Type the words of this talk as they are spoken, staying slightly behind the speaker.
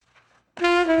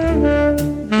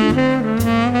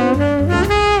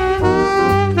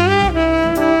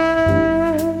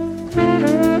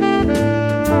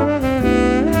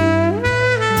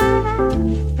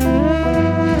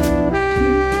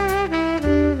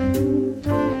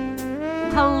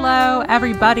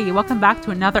Everybody, welcome back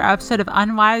to another episode of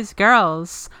Unwise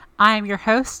Girls. I am your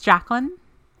host, Jacqueline.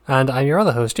 And I'm your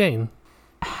other host, Jane.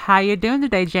 How you doing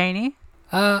today, Janie?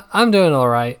 I'm doing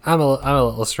alright. I'm a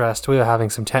little stressed. We were having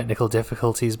some technical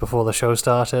difficulties before the show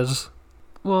started.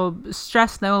 Well,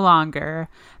 stress no longer,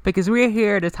 because we're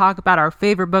here to talk about our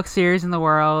favorite book series in the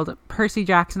world, Percy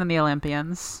Jackson and the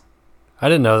Olympians. I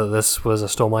didn't know that this was a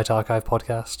Stormlight Archive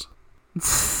podcast.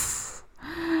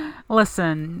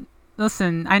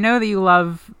 Listen, I know that you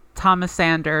love Thomas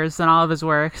Sanders and all of his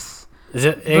works. Is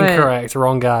it incorrect?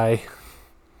 Wrong guy.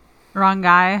 Wrong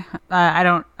guy? I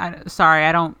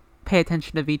don't pay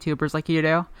attention to VTubers like you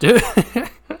do.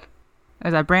 Is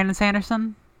that Brandon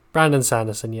Sanderson? Brandon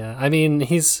Sanderson, yeah. I mean,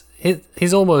 he's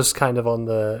almost kind of on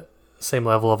the same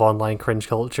level of online cringe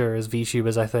culture as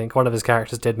VTubers, I think. One of his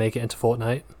characters did make it into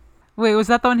Fortnite. Wait, was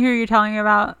that the one who you're telling me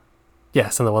about?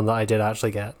 Yes, and the one that I did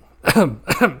actually get.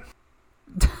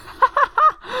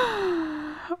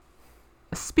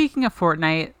 Speaking of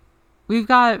Fortnite, we've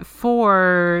got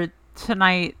 4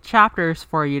 tonight chapters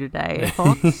for you today,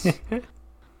 folks.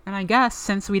 And I guess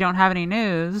since we don't have any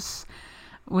news,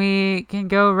 we can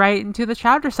go right into the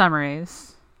chapter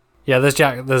summaries. Yeah,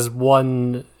 there's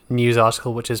one news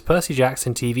article which is Percy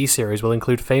Jackson TV series will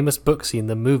include famous book scene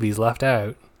the movies left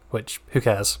out, which, who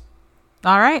cares?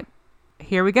 All right,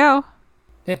 here we go.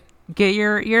 Yeah. Get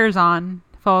your ears on,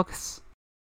 folks.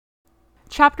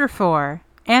 Chapter 4.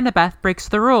 Annabeth breaks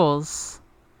the rules.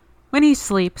 When he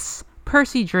sleeps,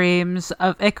 Percy dreams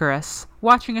of Icarus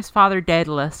watching his father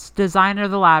Daedalus, designer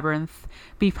of the labyrinth,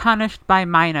 be punished by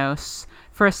Minos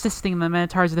for assisting the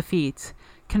Minotaur's defeat,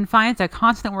 confined to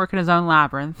constant work in his own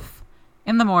labyrinth.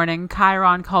 In the morning,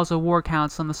 Chiron calls a war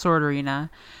council in the sword arena,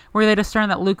 where they discern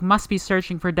that Luke must be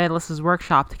searching for Daedalus's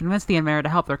workshop to convince the Unmarried to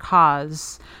help their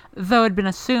cause, though it had been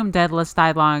assumed Daedalus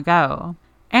died long ago.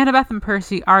 Annabeth and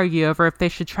Percy argue over if they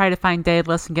should try to find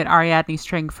Daedalus and get Ariadne's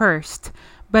string first,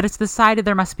 but it's decided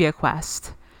there must be a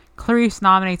quest. Clarisse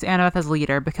nominates Annabeth as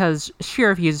leader because she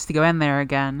refuses to go in there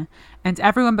again, and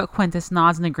everyone but Quintus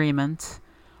nods in agreement.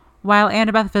 While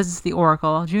Annabeth visits the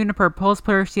Oracle, Juniper pulls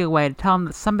Percy away to tell him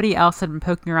that somebody else had been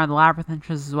poking around the labyrinth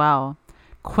entrance as well.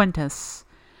 Quintus.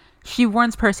 She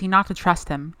warns Percy not to trust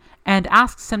him, and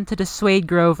asks him to dissuade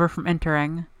Grover from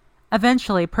entering.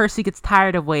 Eventually, Percy gets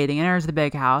tired of waiting and enters the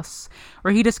big house,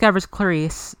 where he discovers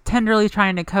Clarisse, tenderly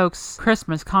trying to coax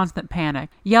Christmas' constant panic,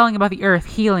 yelling about the earth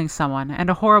healing someone, and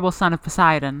a horrible son of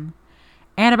Poseidon.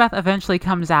 Annabeth eventually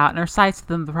comes out and recites to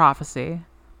them the prophecy.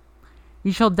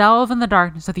 You shall delve in the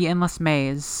darkness of the endless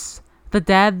maze, the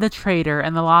dead, the traitor,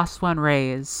 and the lost one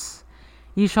raise.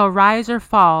 You shall rise or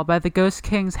fall by the Ghost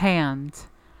King's hand,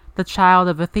 the child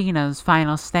of Athena's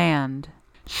final stand.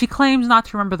 She claims not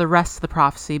to remember the rest of the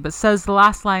prophecy, but says the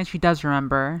last line she does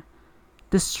remember.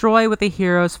 Destroy with a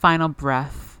hero's final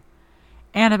breath.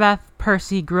 Annabeth,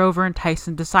 Percy, Grover, and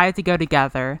Tyson decide to go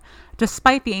together,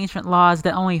 despite the ancient laws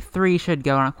that only 3 should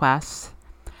go on a quest.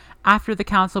 After the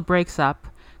council breaks up,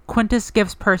 Quintus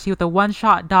gives Percy with a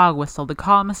one-shot dog whistle to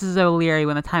call Mrs. O'Leary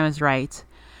when the time is right.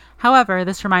 However,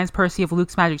 this reminds Percy of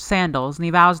Luke's magic sandals, and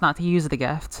he vows not to use the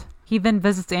gift. He then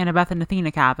visits Annabeth in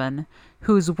Athena cabin,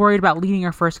 who's worried about leading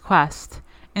her first quest,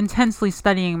 intensely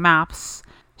studying maps.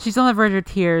 She's on the verge of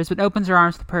tears, but opens her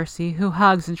arms to Percy, who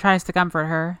hugs and tries to comfort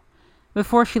her.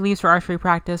 Before she leaves for archery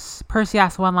practice, Percy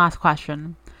asks one last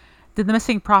question. Did the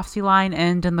missing prophecy line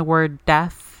end in the word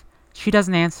death? She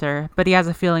doesn't answer, but he has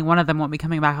a feeling one of them won't be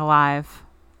coming back alive.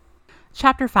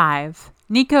 Chapter 5.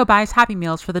 Nico buys Happy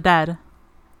Meals for the dead.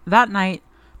 That night,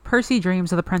 Percy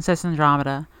dreams of the Princess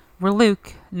Andromeda, where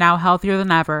Luke, now healthier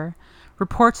than ever,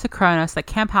 reports to Kronos that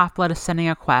Camp Half-Blood is sending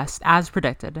a quest, as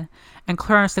predicted, and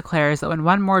Kronos declares that when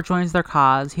one more joins their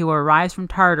cause, he will arise from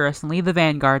Tartarus and lead the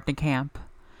vanguard to camp.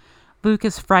 Luke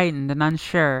is frightened and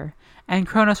unsure, and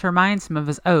Kronos reminds him of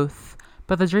his oath,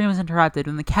 but the dream is interrupted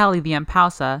when the Kelly, the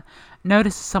Empausa,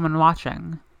 notices someone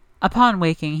watching. Upon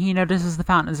waking, he notices the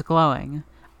fountain is glowing.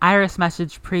 Iris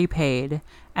message prepaid,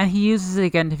 and he uses it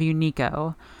again to view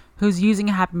Nico, who's using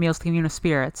Happy Meals to commune with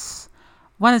spirits.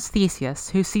 One is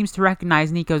Theseus, who seems to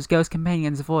recognize Nico's ghost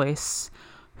companion's voice,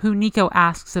 who Nico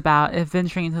asks about if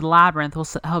venturing into the labyrinth will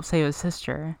help save his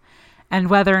sister, and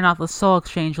whether or not the soul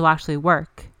exchange will actually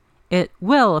work. It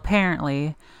will,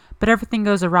 apparently, but everything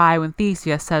goes awry when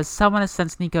Theseus says someone has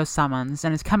sensed Nico's summons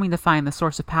and is coming to find the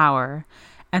source of power,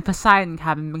 and Poseidon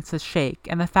cabin begins to shake,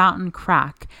 and the fountain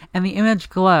crack, and the image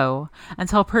glow,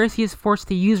 until Percy is forced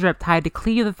to use Riptide to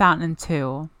cleave the fountain in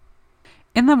two.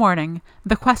 In the morning,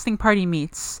 the questing party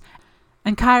meets,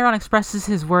 and Chiron expresses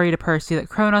his worry to Percy that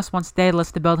Kronos wants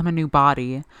Daedalus to build him a new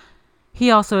body.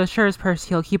 He also assures Percy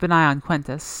he'll keep an eye on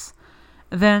Quintus.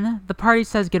 Then, the party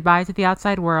says goodbye to the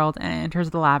outside world and enters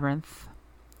the labyrinth.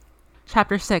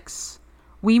 Chapter 6.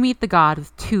 We meet the god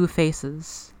with two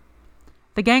faces.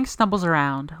 The gang stumbles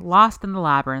around, lost in the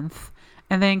labyrinth,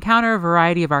 and they encounter a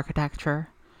variety of architecture.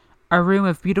 A room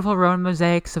of beautiful Roman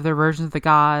mosaics of their versions of the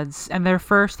gods, and their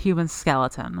first human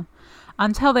skeleton,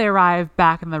 until they arrive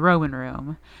back in the Roman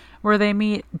room, where they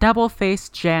meet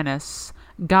double-faced Janus,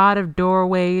 god of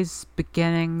doorways,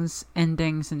 beginnings,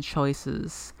 endings, and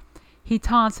choices. He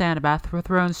taunts Annabeth with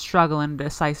her own struggle and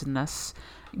indecisiveness,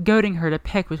 goading her to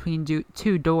pick between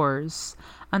two doors,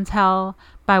 until,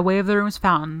 by way of the room's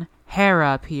fountain,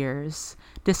 Hera appears,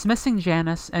 dismissing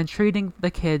Janus and treating the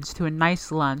kids to a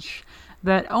nice lunch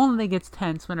that only gets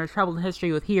tense when her troubled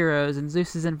history with heroes and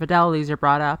Zeus's infidelities are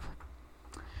brought up.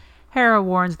 Hera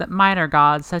warns that minor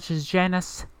gods such as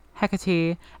Janus,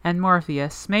 Hecate, and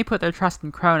Morpheus may put their trust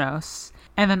in Kronos,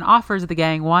 and then offers the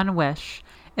gang one wish,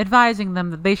 advising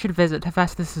them that they should visit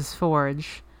Hephaestus'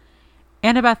 forge.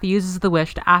 Annabeth uses the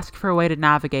wish to ask for a way to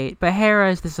navigate, but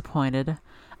Hera is disappointed.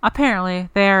 Apparently,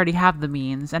 they already have the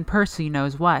means, and Percy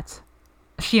knows what.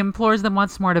 She implores them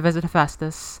once more to visit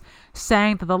Hephaestus,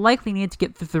 saying that they'll likely need to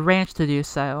get through the ranch to do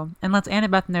so, and lets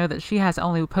Annabeth know that she has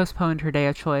only postponed her day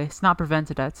of choice, not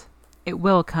prevented it. It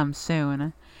will come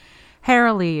soon.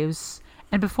 Hera leaves,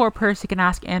 and before Percy can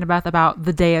ask Annabeth about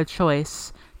the day of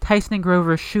choice, Tyson and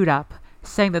Grover shoot up,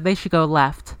 saying that they should go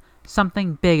left.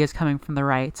 Something big is coming from the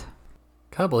right.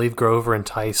 Can't believe Grover and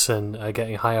Tyson are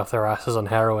getting high off their asses on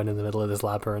heroin in the middle of this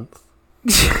labyrinth.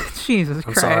 Jesus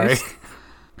I'm Christ. sorry.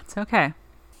 It's okay.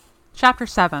 Chapter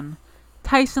 7.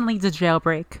 Tyson leads a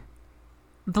jailbreak.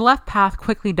 The left path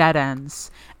quickly dead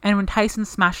ends, and when Tyson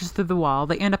smashes through the wall,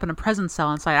 they end up in a prison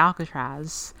cell inside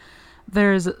Alcatraz.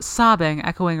 There's sobbing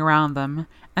echoing around them,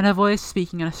 and a voice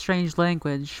speaking in a strange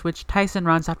language, which Tyson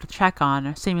runs up to check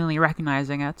on, seemingly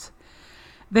recognizing it.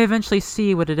 They eventually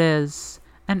see what it is.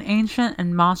 An ancient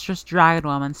and monstrous dragon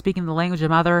woman speaking the language of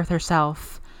Mother Earth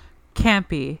herself.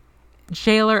 Campy,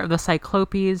 jailer of the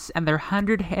Cyclopes and their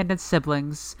 100-handed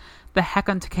siblings, the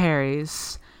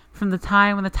Hecatoncheires, from the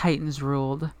time when the Titans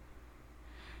ruled.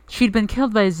 She'd been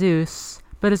killed by Zeus,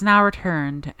 but is now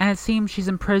returned, and it seems she's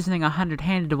imprisoning a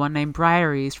 100-handed one named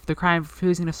Briares for the crime of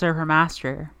refusing to serve her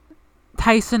master.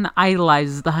 Tyson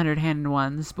idolizes the 100-handed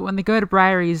ones, but when they go to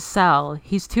Briares' cell,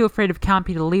 he's too afraid of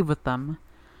Campy to leave with them.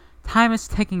 Time is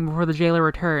ticking before the jailer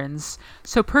returns,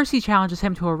 so Percy challenges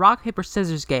him to a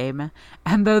rock-paper-scissors game,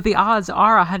 and though the odds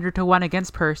are 100-1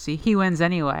 against Percy, he wins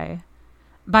anyway,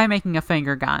 by making a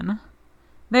finger gun.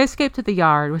 They escape to the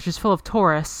yard, which is full of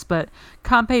tourists, but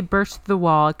Campe bursts through the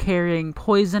wall carrying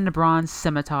poisoned bronze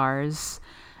scimitars.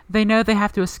 They know they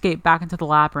have to escape back into the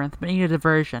labyrinth, but need a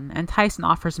diversion, and Tyson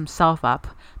offers himself up.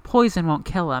 Poison won't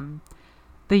kill him.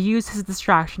 They use his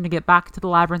distraction to get back to the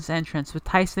labyrinth's entrance with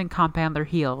Tyson and Campe on their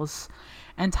heels,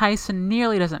 and Tyson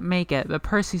nearly doesn't make it, but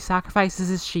Percy sacrifices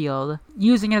his shield,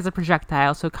 using it as a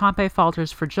projectile, so Campe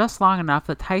falters for just long enough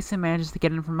that Tyson manages to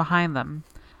get in from behind them.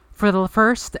 For the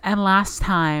first and last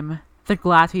time, they're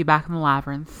glad to be back in the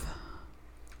labyrinth.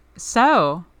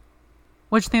 So,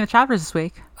 what'd you think of the chapters this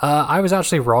week? I was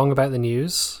actually wrong about the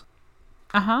news.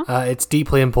 It's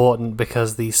deeply important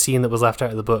because the scene that was left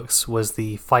out of the books was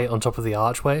the fight on top of the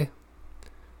archway,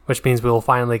 which means we will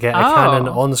finally get a canon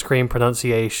on-screen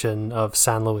pronunciation of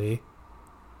San Luis,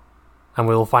 and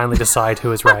we will finally decide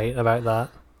who is right about that.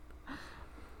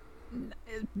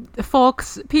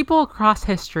 Folks, people across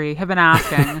history have been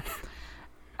asking.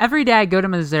 Every day I go to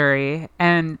Missouri,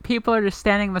 and people are just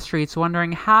standing in the streets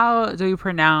wondering, how do we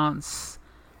pronounce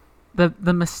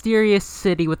the mysterious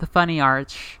city with the funny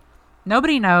arch?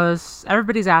 Nobody knows.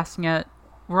 Everybody's asking it.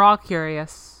 We're all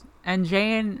curious. And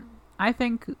Jane, I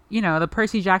think, the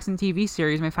Percy Jackson TV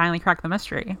series may finally crack the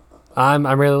mystery. I'm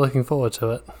really looking forward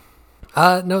to it.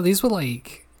 No, these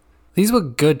were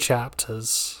good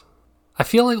chapters. I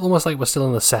feel almost like we're still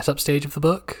in the setup stage of the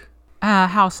book.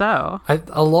 How so?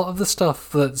 A lot of the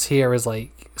stuff that's here is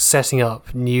setting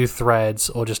up new threads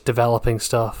or just developing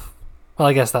stuff. Well,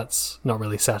 I guess that's not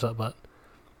really setup, but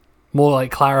more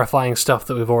clarifying stuff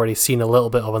that we've already seen a little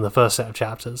bit of in the first set of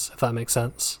chapters, if that makes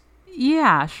sense.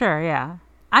 Yeah, sure, yeah.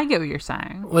 I get what you're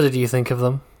saying. What did you think of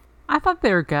them? I thought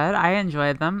they were good. I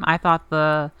enjoyed them. I thought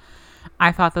that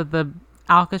the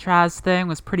Alcatraz thing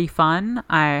was pretty fun.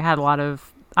 I had a lot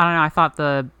of, I thought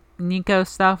the Nico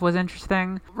stuff was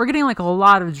interesting. We're getting like a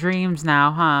lot of dreams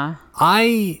now, huh?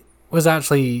 I was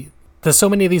actually... There's so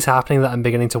many of these happening that I'm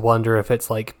beginning to wonder if it's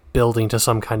like building to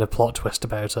some kind of plot twist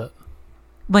about it.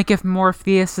 Like if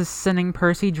Morpheus is sending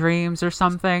Percy dreams or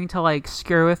something to like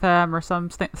screw with him or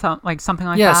something like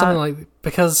that. Yeah, something like...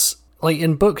 Because like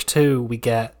in book 2 we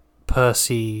get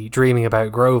Percy dreaming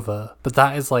about Grover, but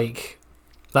that is like...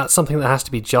 That's something that has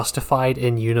to be justified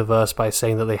in universe by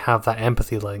saying that they have that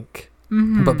empathy link.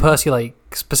 Mm-hmm. But Percy, like,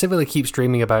 specifically keeps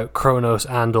dreaming about Kronos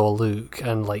and or Luke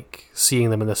and, like, seeing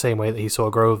them in the same way that he saw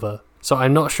Grover. So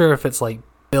I'm not sure if it's, like,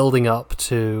 building up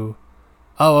to,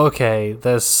 oh, okay,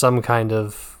 there's some kind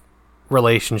of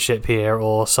relationship here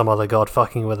or some other god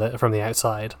fucking with it from the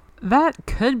outside. That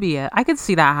could be it. I could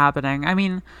see that happening. I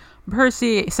mean,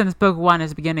 Percy, since book 1,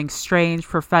 is beginning strange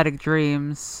prophetic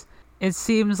dreams. It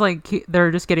seems like they're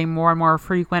just getting more and more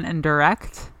frequent and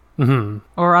direct. Mm-hmm.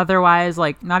 Or otherwise,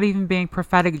 like, not even being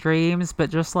prophetic dreams, but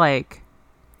just, like,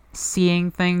 seeing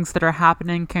things that are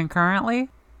happening concurrently.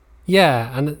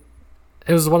 Yeah, and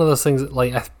it was one of those things that,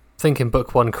 like, I think in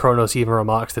book 1, Kronos even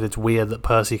remarks that it's weird that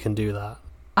Percy can do that.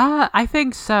 I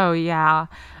think so, yeah.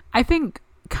 I think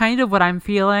kind of what I'm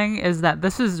feeling is that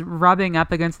this is rubbing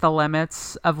up against the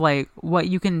limits of, like, what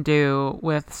you can do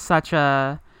with such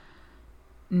a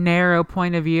narrow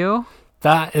point of view.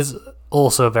 That is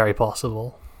also very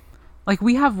possible. Like,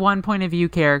 we have one point of view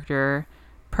character,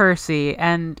 Percy,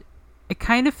 and it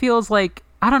kind of feels like,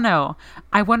 I don't know,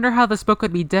 I wonder how this book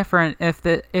would be different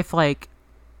if like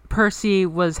Percy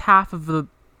was half of the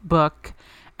book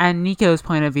and Nico's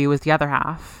point of view was the other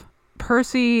half.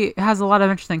 Percy has a lot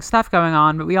of interesting stuff going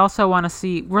on, but we also want to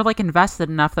see, we're like invested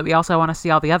enough that we also want to see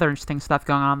all the other interesting stuff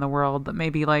going on in the world that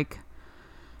maybe like,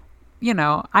 you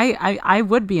know, I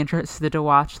would be interested to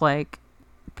watch like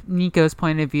Nico's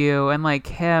point of view and like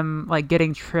him like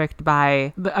getting tricked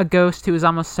by a ghost who is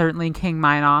almost certainly King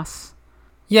Minos.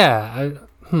 Yeah.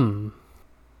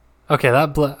 Okay,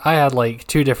 I had like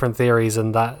 2 different theories,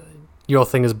 and that your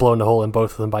thing has blown a hole in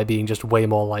both of them by being just way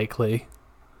more likely.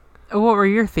 What were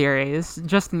your theories,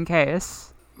 just in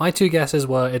case? My 2 guesses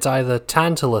were it's either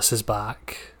Tantalus is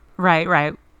back.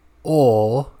 Right.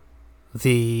 Or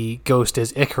the ghost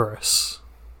is Icarus.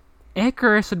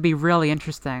 Icarus would be really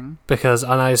interesting. Because,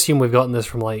 and I assume we've gotten this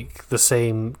from like the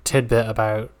same tidbit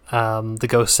about the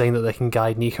ghost saying that they can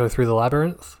guide Nico through the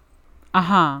labyrinth.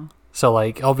 Uh-huh. So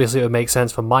like, obviously it would make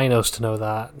sense for Minos to know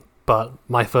that, but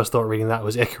my first thought reading that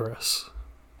was Icarus.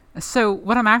 So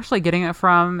what I'm actually getting it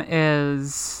from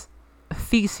is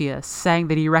Theseus saying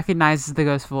that he recognizes the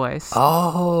ghost voice.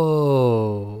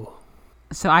 Oh.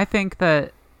 So I think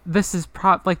that this is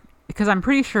because I'm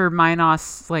pretty sure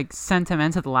Minos like sent him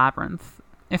into the labyrinth,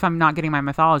 if I'm not getting my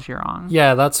mythology wrong.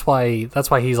 Yeah, that's why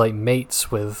he's like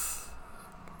mates with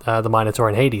the Minotaur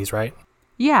in Hades, right?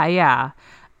 Yeah.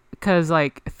 Because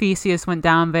like Theseus went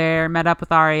down there, met up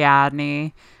with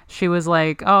Ariadne. She was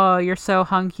like, "Oh, you're so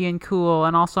hunky and cool,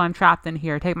 and also I'm trapped in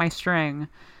here. Take my string."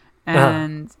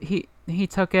 And he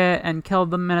took it and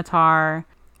killed the Minotaur.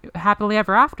 Happily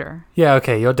ever after. Yeah,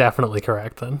 okay, you're definitely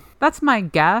correct then. That's my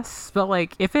guess, but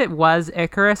like if it was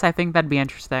Icarus, I think that'd be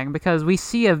interesting because we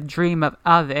see a dream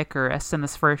of Icarus in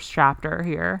this first chapter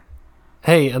here.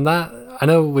 Hey, and that, I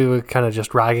know we were kind of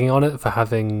just ragging on it for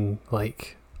having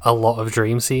like a lot of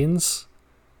dream scenes.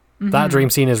 Mm-hmm. That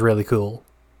dream scene is really cool.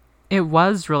 It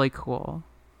was really cool.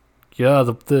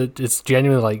 Yeah, it's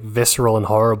genuinely like visceral and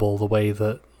horrible the way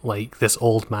that like this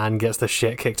old man gets the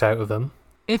shit kicked out of him.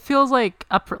 It feels like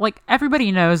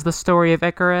everybody knows the story of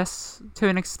Icarus to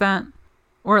an extent,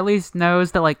 or at least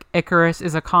knows that like Icarus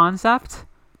is a concept.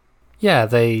 Yeah,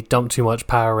 they dumped too much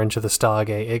power into the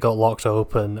Stargate. It got locked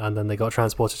open, and then they got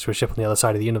transported to a ship on the other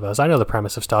side of the universe. I know the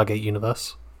premise of Stargate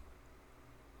Universe.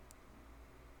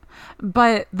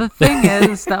 But the thing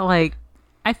is that like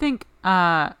I think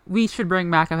we should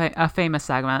bring back a famous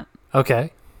segment.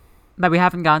 Okay. That we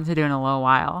haven't gotten to do in a little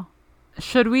while.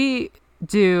 Should we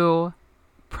do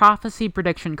Prophecy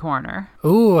Prediction Corner?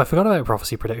 Ooh, I forgot about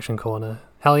Prophecy Prediction Corner.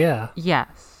 Hell yeah.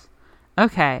 Yes.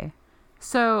 Okay.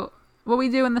 So what we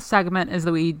do in the segment is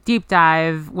that we deep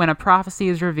dive when a prophecy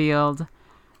is revealed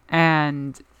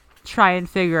and try and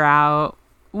figure out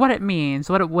what it means,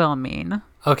 what it will mean.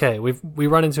 Okay, we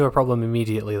run into a problem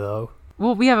immediately though.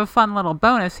 Well, we have a fun little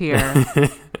bonus here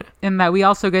in that we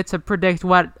also get to predict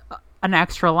what an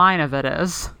extra line of it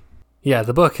is. Yeah,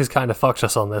 the book has kind of fucked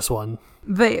us on this one.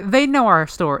 They know our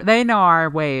story. They know our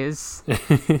ways.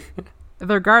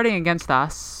 They're guarding against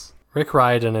us. Rick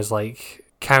Riordan is like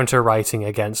counter-writing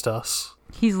against us.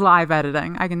 He's live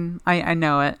editing. I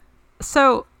know it.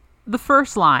 So, the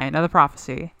first line of the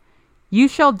prophecy. You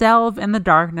shall delve in the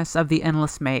darkness of the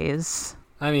endless maze.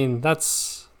 I mean,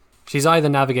 she's either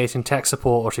navigating tech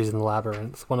support or she's in the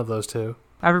labyrinth. One of those two.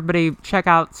 Everybody check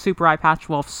out Super Eye Patch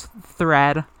Wolf's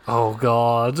thread. Oh,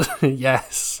 God.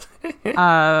 Yes.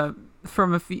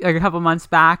 From a couple months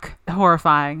back.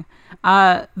 Horrifying.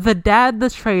 The Dead, the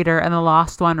Traitor, and the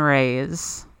Lost One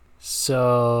Rays.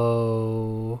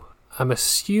 So, I'm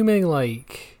assuming,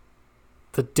 like,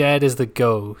 the Dead is the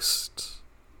ghost.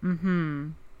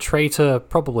 Mm-hmm. Traitor,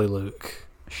 probably Luke.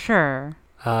 Sure.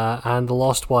 And the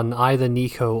Lost One, either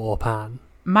Nico or Pan.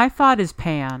 My thought is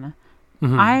Pan.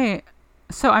 Mm-hmm.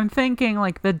 So I'm thinking,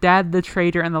 like, the Dead, the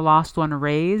Traitor, and the Lost One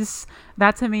Rays.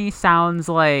 That to me sounds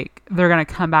like they're gonna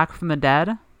come back from the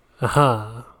dead.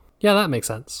 Uh-huh. Yeah, that makes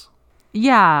sense.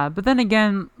 Yeah, but then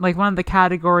again, like, one of the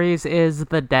categories is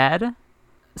the dead.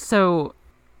 So,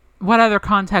 what other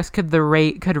context could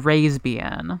Rays be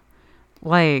in?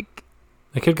 Like,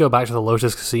 they could go back to the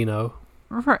Lotus Casino.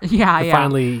 Yeah.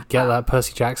 Finally get that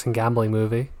Percy Jackson gambling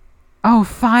movie. Oh,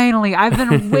 finally! I've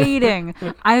been waiting.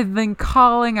 I've been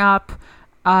calling up.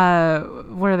 What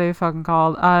are they fucking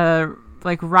called?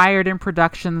 Like Riordan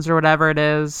Productions or whatever it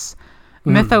is.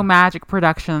 Mytho Magic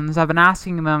Productions. I've been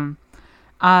asking them.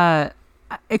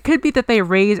 It could be that they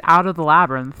raise out of the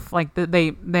labyrinth, like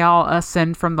they all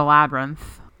ascend from the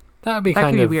labyrinth. That would be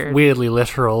kind of weirdly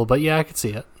literal, but yeah, I could see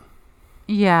it.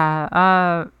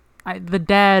 Yeah. The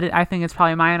Dead, I think it's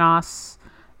probably Minos.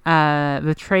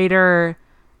 The Traitor,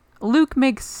 Luke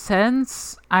makes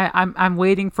sense. I'm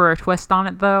waiting for a twist on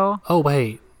it though. Oh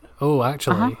wait. Oh,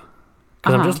 actually,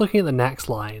 because I'm just looking at the next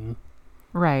line.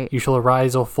 Right. You shall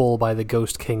arise or fall by the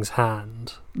Ghost King's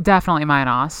hand. Definitely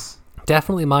Minos.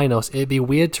 Definitely Minos. It'd be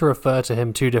weird to refer to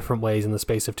him two different ways in the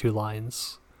space of two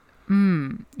lines.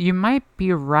 You might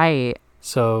be right.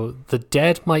 So, the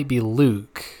Dead might be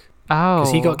Luke. Oh.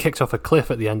 Because he got kicked off a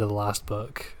cliff at the end of the last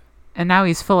book. And now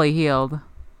he's fully healed.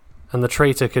 And the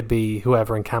Traitor could be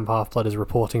whoever in Camp Half-Blood is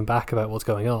reporting back about what's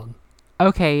going on.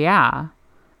 Okay, yeah.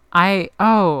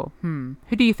 Who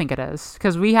do you think it is?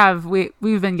 Because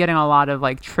we've been getting a lot of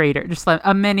like Traitor, just like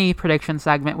a mini prediction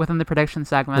segment within the prediction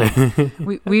segment.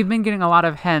 we've been getting a lot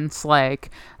of hints, like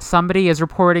somebody is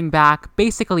reporting back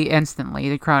basically instantly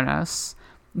to Kronos.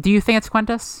 Do you think it's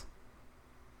Quintus?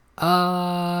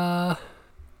 I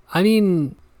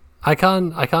mean, I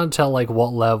can't tell like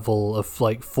what level of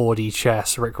like 4D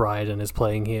chess Rick Riordan is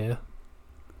playing here.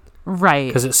 Right.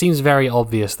 Because it seems very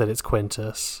obvious that it's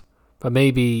Quintus. But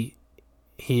maybe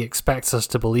he expects us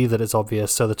to believe that it's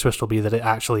obvious, so the twist will be that it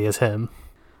actually is him.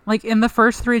 Like, in the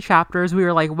first 3 chapters, we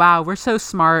were like, wow, we're so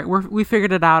smart. We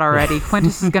figured it out already.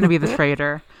 Quintus is going to be the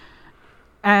traitor.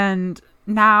 And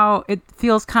now it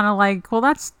feels kind of like, well,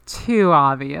 that's too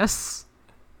obvious.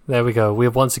 There we go. We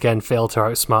have once again failed to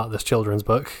outsmart this children's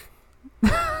book.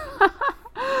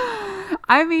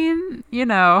 I mean, you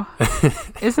know,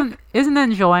 isn't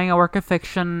enjoying a work of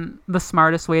fiction the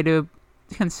smartest way to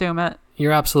consume it?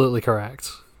 You're absolutely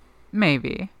correct.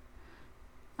 Maybe.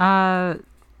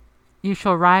 You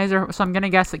shall rise, so I'm gonna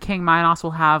guess that King Minos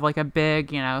will have like a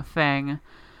big, thing.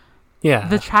 Yeah.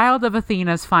 The child of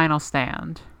Athena's final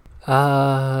stand.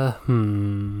 So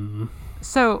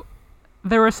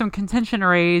there was some contention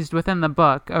raised within the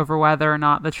book over whether or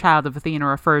not the child of Athena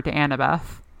referred to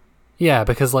Annabeth. Yeah,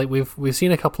 because like we've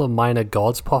seen a couple of minor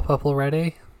gods pop up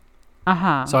already.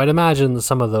 So I'd imagine that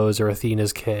some of those are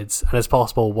Athena's kids, and it's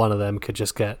possible one of them could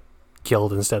just get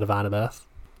killed instead of Annabeth.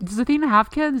 Does Athena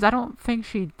have kids? I don't think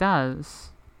she does.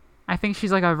 I think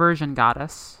she's like a virgin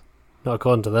goddess. Not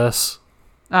according to this.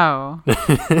 Oh.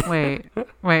 Wait,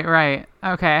 right.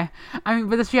 Okay. I mean,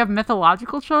 but does she have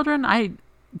mythological children? I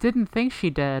didn't think she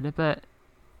did, but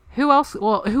who else?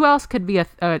 Well, who else could be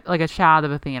like a child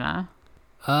of Athena?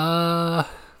 I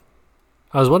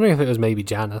was wondering if it was maybe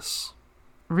Janus.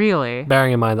 Really?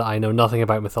 Bearing in mind that I know nothing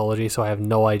about mythology, so I have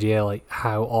no idea like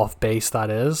how off base that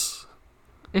is.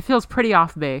 It feels pretty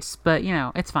off base, but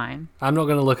it's fine. I'm not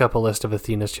going to look up a list of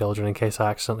Athena's children in case I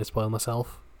accidentally spoil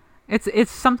myself.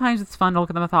 It's sometimes it's fun to look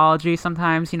at the mythology.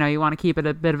 Sometimes you want to keep it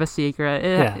a bit of a secret.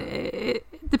 It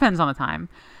depends on the time.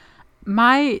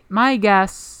 My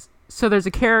guess. So there's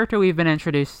a character we've been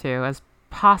introduced to as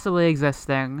possibly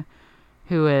existing,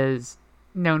 who is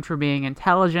known for being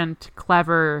intelligent,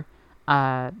 clever,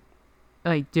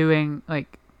 like doing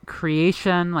like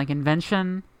creation, like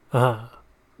invention.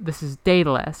 This is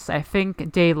Daedalus. I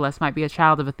think Daedalus might be a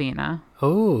child of Athena.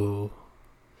 Oh,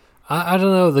 I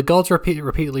don't know. The gods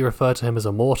repeatedly refer to him as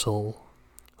a mortal.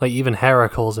 Like even Hera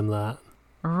calls him that.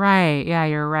 Right. Yeah,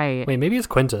 you're right. Wait, maybe it's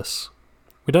Quintus.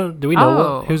 Do we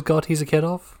know whose god he's a kid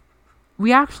of?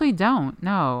 We actually don't.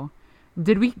 No.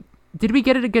 Did we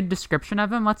get a good description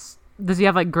of him? Does he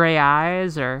have like gray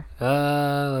eyes or?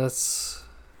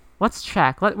 Let's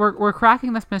check. We're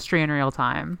cracking this mystery in real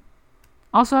time.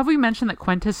 Also, have we mentioned that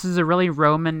Quintus is a really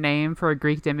Roman name for a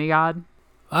Greek demigod?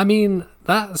 I mean,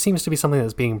 that seems to be something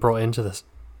that's being brought into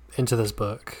this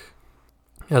book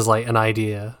as like an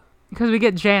idea. Because we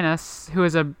get Janus, who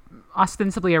is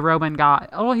ostensibly a Roman god.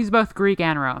 Oh, he's both Greek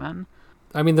and Roman.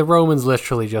 I mean, the Romans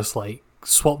literally just like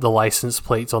swapped the license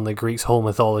plates on the Greeks' whole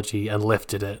mythology and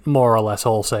lifted it more or less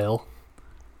wholesale.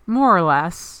 More or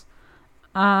less.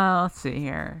 Let's see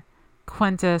here.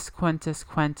 Quintus.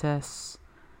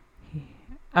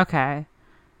 Okay.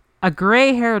 A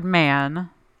gray-haired man.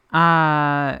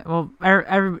 Well,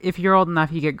 if you're old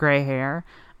enough, you get gray hair.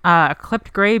 A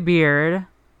clipped gray beard.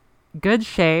 Good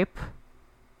shape.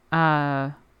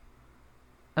 A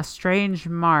strange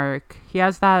mark. He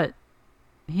has that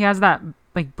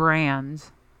like brand.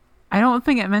 I don't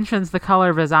think it mentions the color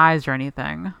of his eyes or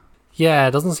anything. Yeah,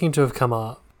 it doesn't seem to have come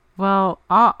up. Well,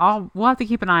 we'll have to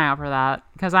keep an eye out for that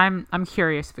because I'm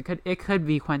curious if it could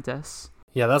be Quintus.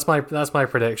 Yeah, that's my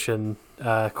prediction.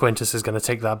 Quintus is going to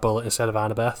take that bullet instead of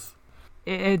Annabeth.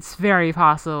 It's very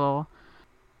possible.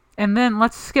 And then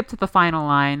let's skip to the final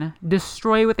line.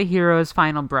 Destroy with the hero's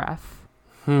final breath.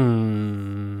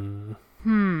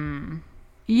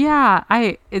 Yeah,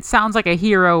 it sounds like a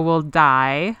hero will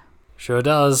die. Sure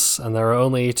does, and there are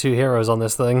only 2 heroes on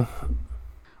this thing.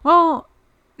 Well,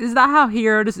 is that how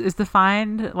hero is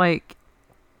defined? Like,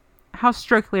 how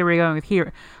strictly are we going with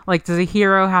hero? Like, does a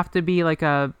hero have to be like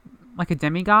a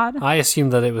demigod? I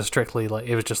assumed that it was strictly like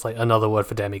it was just like another word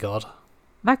for demigod.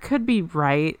 That could be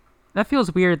right. That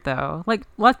feels weird though. Like,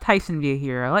 let Tyson be a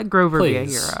hero. Let Grover be a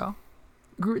hero.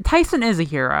 Tyson is a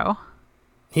hero.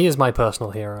 He is my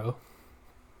personal hero.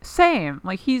 Same.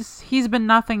 Like, he's been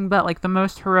nothing but like the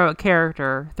most heroic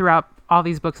character throughout all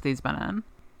these books that he's been in.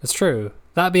 It's true.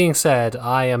 That being said,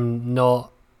 I'm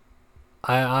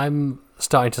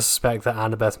starting to suspect that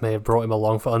Annabeth may have brought him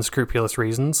along for unscrupulous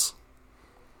reasons.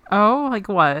 Oh, like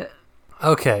what?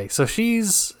 Okay, so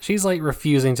she's like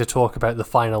refusing to talk about the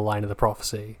final line of the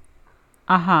prophecy.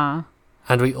 Uh-huh.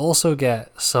 And we also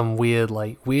get some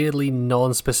weirdly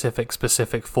non-specific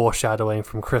specific foreshadowing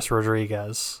from Chris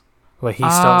Rodriguez, where he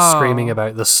starts screaming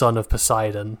about the son of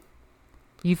Poseidon.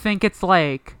 You think it's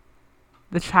like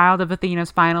the child of Athena's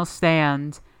final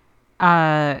stand,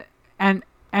 and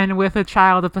with a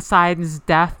child of Poseidon's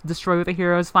death, destroy with the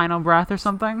hero's final breath or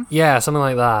something? Yeah, something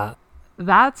like that.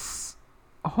 That's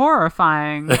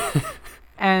horrifying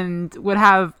and would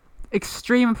have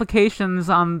extreme implications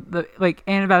on the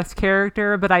Annabeth's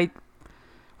character, but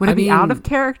would it be out of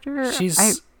character?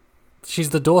 She's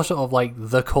the daughter of like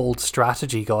the cold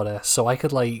strategy goddess, so I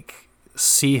could like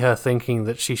see her thinking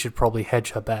that she should probably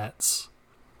hedge her bets.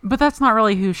 But that's not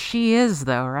really who she is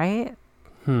though, right?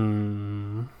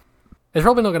 It's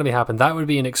probably not going to be happen. That would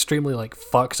be an extremely like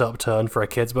fucked up turn for a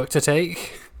kid's book to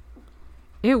take.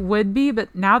 It would be,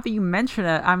 but now that you mention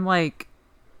it, I'm like,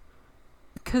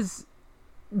 because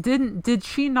did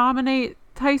she nominate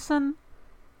Tyson?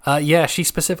 Yeah, she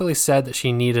specifically said that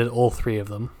she needed all 3 of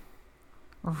them.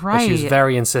 Right. But she was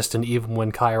very insistent, even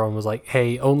when Chiron was like,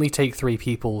 "Hey, only take 3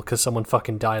 people because someone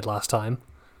fucking died last time."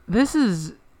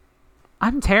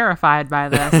 I'm terrified by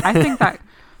this. I think that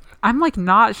I'm like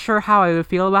not sure how I would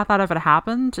feel about that if it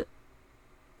happened.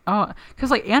 Oh,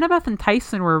 because like Annabeth and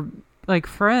Tyson were like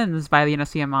friends by the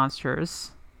Sea of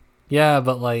Monsters. Yeah,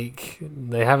 but like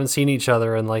they haven't seen each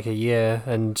other in like a year,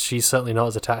 and she's certainly not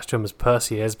as attached to him as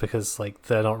Percy is because like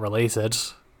they're not related.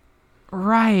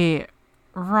 Right.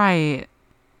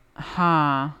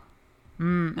 Huh.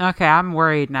 Okay, I'm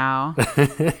worried now.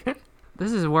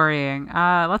 This is worrying.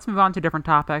 Let's move on to a different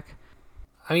topic.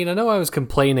 I mean, I know I was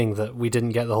complaining that we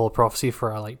didn't get the whole prophecy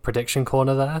for our like prediction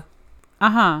corner there.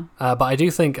 Uh-huh. But I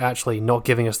do think actually not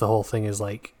giving us the whole thing is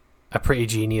like a pretty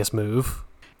genius move,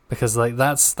 because like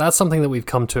that's something that we've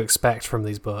come to expect from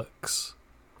these books.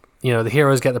 You know, the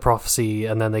heroes get the prophecy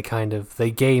and then they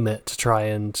game it to try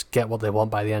and get what they want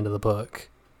by the end of the book.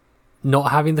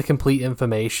 Not having the complete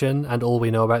information and all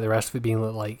we know about the rest of it being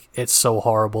that like it's so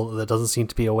horrible that there doesn't seem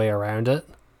to be a way around it.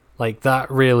 Like that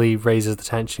really raises the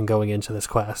tension going into this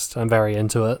quest. I'm very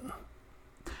into it.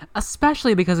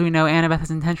 Especially because we know Annabeth is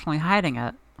intentionally hiding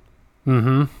it.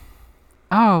 Mm-hmm.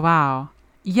 Oh, wow.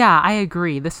 Yeah, I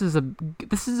agree. This is a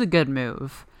good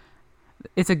move.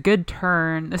 It's a good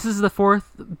turn. This is the 4th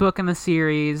book in the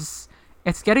series.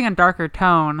 It's getting a darker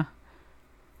tone.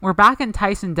 We're back in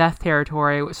Tyson death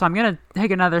territory, so I'm gonna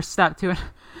take another step to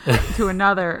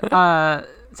another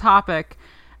topic.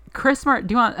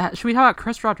 Should we talk about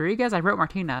Chris Rodriguez? I wrote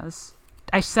Martinez.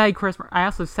 I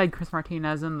also said Chris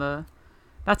Martinez in the.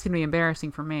 That's gonna be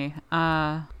embarrassing for me.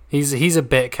 He's a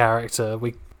bit character.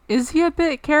 Is he a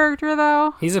bit character,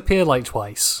 though? He's appeared like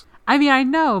twice. I mean, I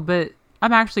know, but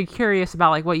I'm actually curious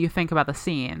about like what you think about the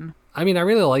scene. I mean, I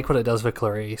really like what it does for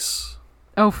Clarice.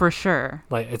 Oh, for sure.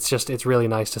 Like, it's really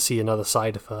nice to see another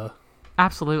side of her.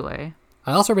 Absolutely.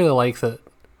 I also really like that.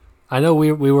 I know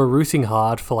we were rooting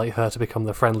hard for like her to become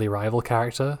the friendly rival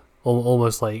character,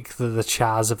 almost like the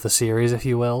Chaz of the series, if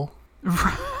you will.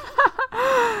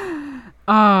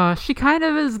 She kind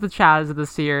of is the Chaz of the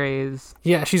series.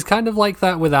 Yeah, she's kind of like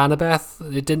that with Annabeth.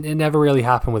 It never really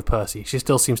happened with Percy. She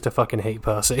still seems to fucking hate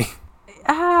Percy.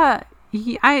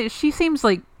 She seems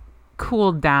like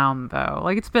cooled down though.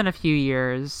 Like it's been a few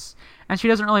years, and she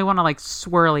doesn't really want to like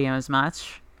swirly him as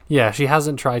much. Yeah, she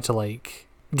hasn't tried to like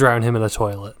drown him in a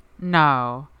toilet.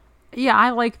 No. Yeah, I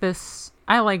like this.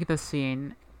 I like this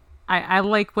scene. I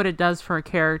like what it does for a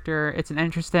character. It's an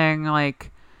interesting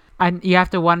like. You have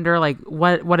to wonder, like,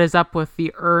 what is up with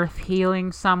the Earth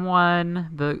healing someone,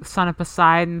 the Son of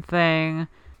Poseidon thing.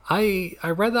 I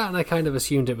read that and I kind of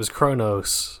assumed it was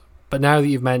Kronos, but now that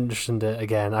you've mentioned it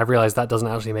again, I've realized that doesn't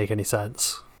actually make any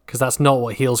sense, because that's not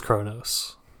what heals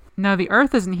Kronos. No, the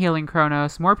Earth isn't healing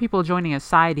Kronos. More people joining his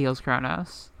side heals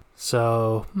Kronos.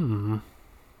 So, And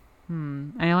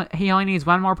he only needs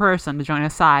one more person to join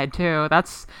his side, too.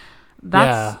 That's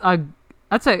a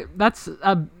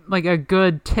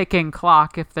good ticking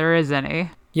clock if there is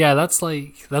any. Yeah, that's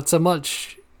a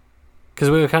much, because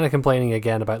we were kind of complaining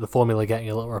again about the formula getting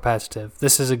a little repetitive.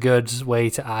 This is a good way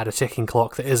to add a ticking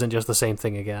clock that isn't just the same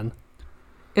thing again.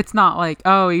 It's not like,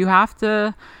 oh, you have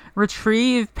to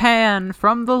retrieve Pan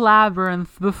from the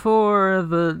labyrinth before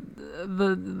the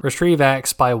retrieve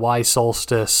X by Y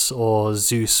solstice or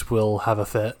Zeus will have a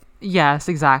fit. Yes,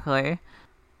 exactly.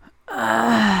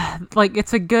 Like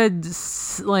it's a good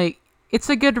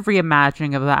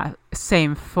reimagining of that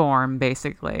same form.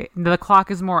 Basically, the clock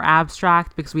is more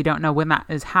abstract because we don't know when that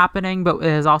is happening, but it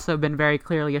has also been very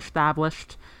clearly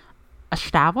established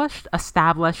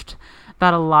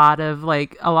that a lot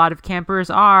of campers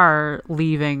are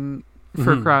leaving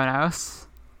for Kronos.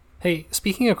 Hey,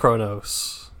 speaking of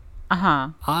Kronos,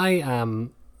 I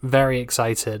am very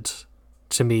excited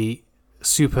to meet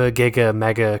Super Giga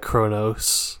Mega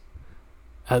Kronos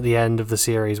at the end of the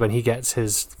series when he gets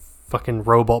his fucking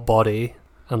robot body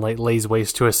and like lays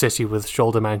waste to a city with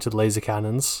shoulder-mounted laser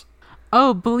cannons.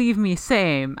 Oh, believe me,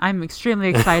 same. I'm extremely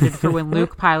excited for when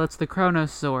Luke pilots the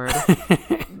Kronos sword.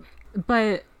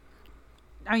 But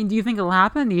I mean, do you think it'll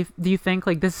happen? Do you think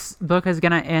like this book is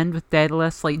gonna end with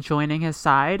Daedalus like joining his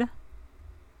side?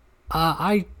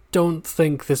 I don't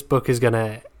think this book is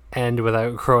gonna end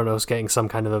without Kronos getting some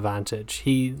kind of advantage.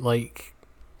 He like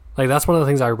that's one of the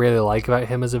things I really like about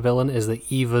him as a villain, is that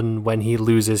even when he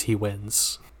loses, he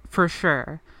wins. For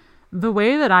sure. The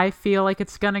way that I feel like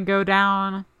it's gonna go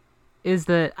down is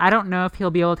that I don't know if he'll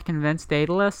be able to convince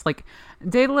Daedalus. Like,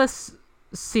 Daedalus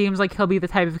seems like he'll be the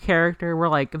type of character where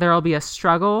like there'll be a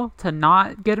struggle to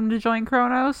not get him to join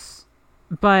Kronos.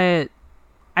 But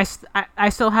I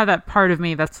still have that part of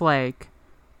me that's like,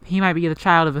 he might be the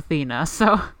child of Athena,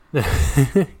 so...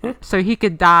 so he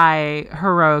could die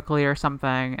heroically or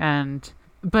something,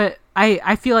 but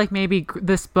I feel like maybe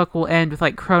this book will end with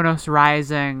like Kronos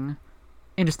rising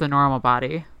in just a normal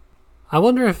body. I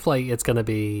wonder if like it's gonna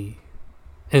be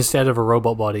instead of a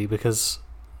robot body, because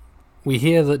we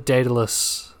hear that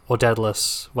Daedalus or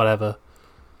Daedalus, whatever,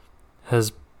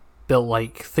 has built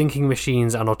like thinking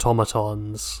machines and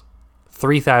automatons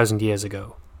 3,000 years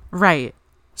ago. Right.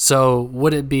 So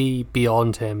would it be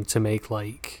beyond him to make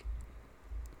like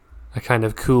a kind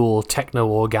of cool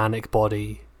techno-organic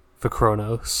body for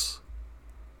Kronos?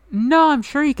 No, I'm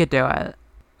sure he could do it.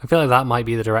 I feel like that might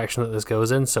be the direction that this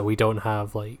goes in, so we don't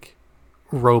have like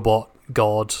robot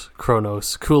god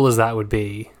Kronos. Cool as that would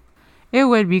be. It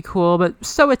would be cool, but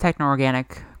so would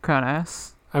techno-organic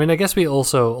Kronos. I mean, I guess we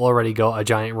also already got a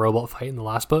giant robot fight in the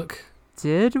last book.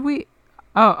 Did we?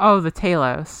 Oh, the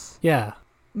Talos. Yeah.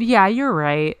 Yeah, you're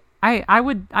right.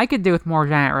 I could do with more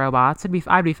giant robots.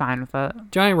 I'd be fine with it.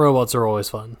 Giant robots are always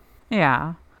fun.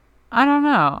 Yeah. I don't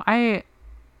know.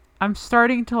 I'm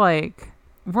starting to like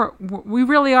we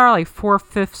really are like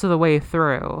 4/5 of the way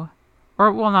through.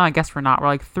 Or well, no, I guess we're not. We're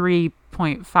like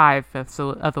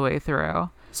 3.5 of the way through.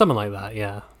 Something like that,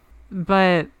 yeah.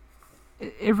 But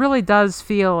it really does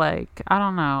feel like, I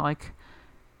don't know, like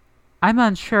I'm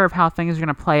unsure of how things are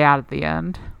going to play out at the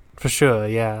end. For sure,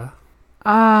 yeah.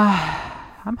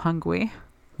 I'm hungry.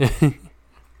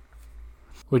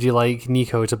 Would you like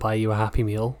Nico to buy you a Happy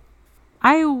Meal?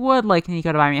 I would like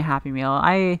Nico to buy me a Happy Meal.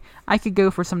 I could go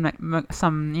for some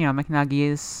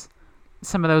McNuggies,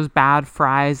 some of those bad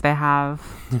fries they have.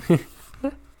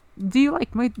 Do you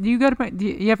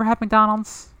ever have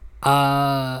McDonald's?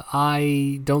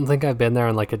 I don't think I've been there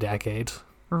in like a decade.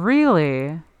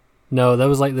 Really? No, there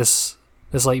was like this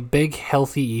like big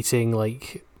healthy eating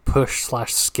like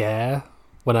push/scare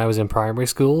when I was in primary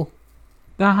school.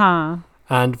 Uh-huh.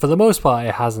 And for the most part,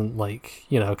 it hasn't like,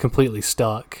 completely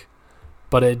stuck.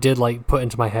 But it did like put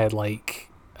into my head like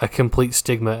a complete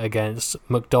stigma against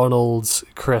McDonald's,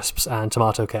 crisps, and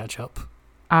tomato ketchup.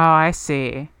 Oh, I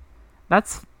see.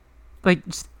 That's like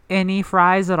just any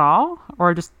fries at all?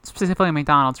 Or just specifically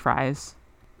McDonald's fries?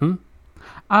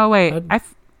 Oh, wait.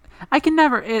 I can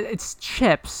never... It's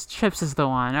chips. Chips is the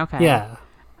one. Okay. Yeah.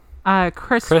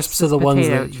 Crisps are the ones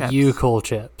that chips. you call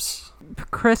chips.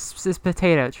 Crisps is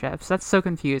potato chips. That's so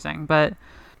confusing, but...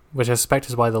 Which I suspect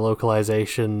is why the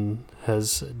localization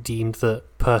has deemed that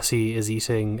Percy is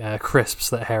eating crisps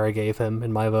that Hera gave him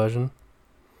in my version.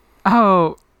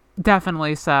 Oh,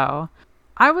 definitely so.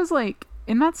 I was like...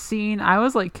 In that scene, I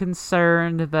was like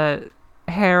concerned that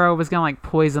Hera was gonna like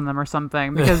poison them or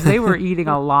something because they were eating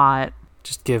a lot.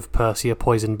 Just give Percy a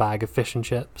poison bag of fish and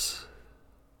chips.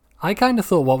 I kind of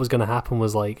thought what was going to happen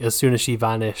was like as soon as she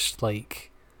vanished,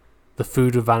 like the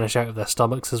food would vanish out of their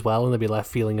stomachs as well and they'd be left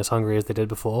feeling as hungry as they did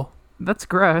before. That's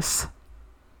gross.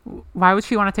 Why would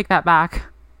she want to take that back?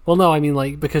 Well, no, I mean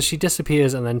like because she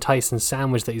disappears and then Tyson's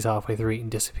sandwich that he's halfway through eating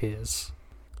disappears.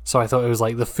 So I thought it was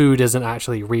like the food isn't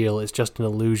actually real, it's just an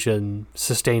illusion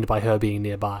sustained by her being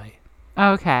nearby.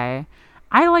 Okay.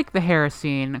 I like the Hera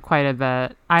scene quite a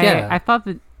bit. I thought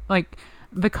that like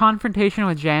the confrontation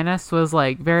with Janice was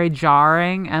like very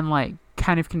jarring and like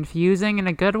kind of confusing in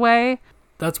a good way.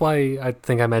 That's why I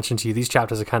think I mentioned to you these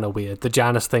chapters are kind of weird. The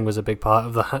Janice thing was a big part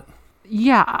of that.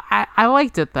 Yeah, I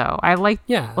liked it though. I liked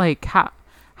like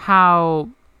how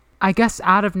I guess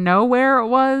out of nowhere it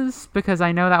was, because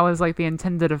I know that was like the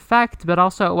intended effect, but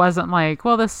also it wasn't like,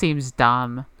 well, this seems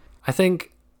dumb. I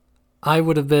think I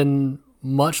would have been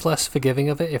much less forgiving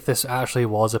of it if this actually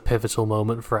was a pivotal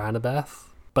moment for Annabeth.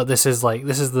 But this is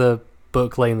the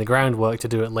book laying the groundwork to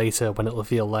do it later when it'll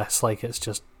feel less like it's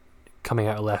just coming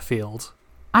out of left field.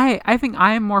 I think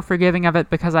I am more forgiving of it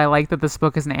because I like that this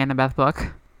book is an Annabeth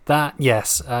book. That,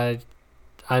 yes.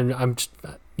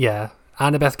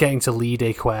 Annabeth getting to lead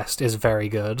a quest is very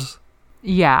good.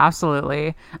 Yeah,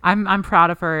 absolutely. I'm proud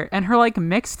of her and her like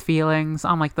mixed feelings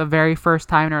on like the very first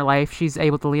time in her life she's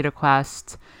able to lead a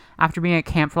quest after being at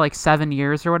camp for like 7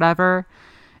 years or whatever.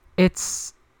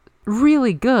 It's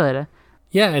really good.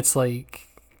 Yeah, it's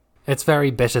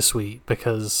very bittersweet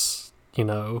because,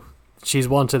 she's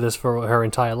wanted this for her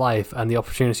entire life and the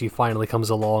opportunity finally comes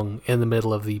along in the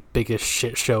middle of the biggest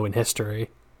shit show in history.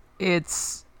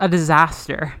 It's a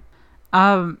disaster.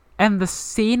 And the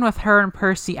scene with her and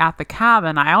Percy at the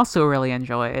cabin, I also really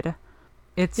enjoyed.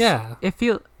 It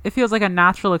feels like a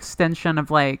natural extension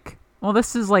of like, well,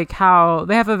 this is like how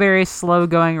they have a very slow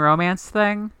going romance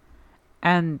thing,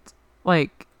 and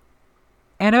like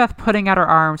Annabeth putting out her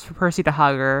arms for Percy to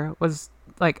hug her was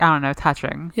like, I don't know,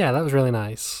 touching. Yeah, that was really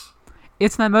nice.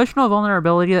 It's an emotional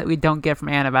vulnerability that we don't get from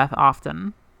Annabeth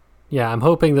often. Yeah, I'm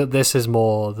hoping that this is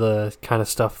more the kind of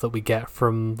stuff that we get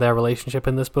from their relationship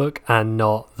in this book and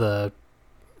not the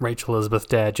Rachel Elizabeth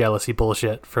Dare jealousy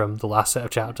bullshit from the last set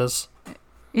of chapters.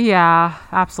 Yeah,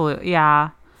 absolutely. Yeah.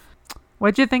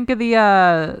 What'd you think of the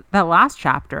that last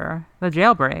chapter, the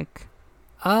jailbreak?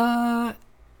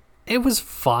 It was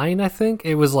fine, I think.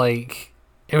 It was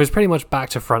pretty much back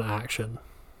to front action.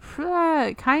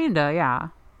 Kinda, yeah.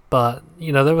 But,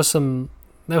 there were some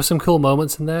cool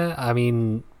moments in there. I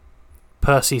mean,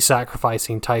 Percy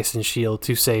sacrificing Tyson's shield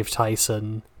to save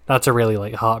Tyson. That's a really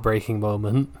like heartbreaking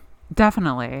moment.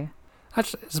 Definitely.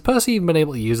 Actually, has Percy even been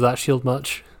able to use that shield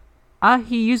much?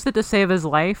 He used it to save his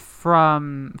life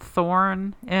from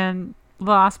Thorn in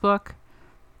the last book.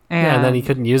 And then he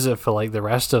couldn't use it for like the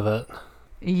rest of it.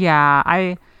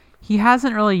 Yeah, he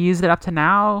hasn't really used it up to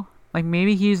now. Like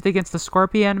maybe he used it against the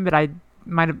Scorpion, but I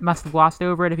must have glossed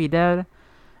over it if he did.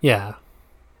 Yeah.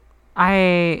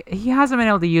 He hasn't been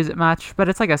able to use it much, but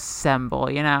it's like a symbol,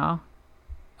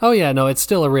 Oh yeah, no, it's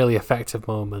still a really effective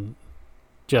moment.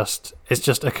 It's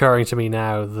just occurring to me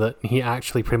now that he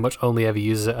actually pretty much only ever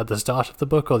uses it at the start of the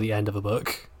book or the end of a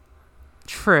book.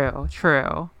 True.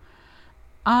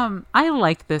 I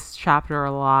liked this chapter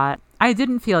a lot. I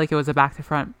didn't feel like it was a back to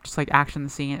front, just like action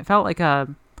scene. It felt like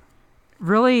a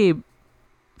really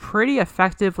pretty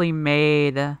effectively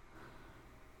made,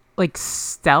 like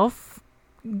stealth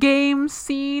game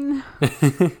scene.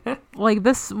 Like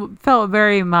this felt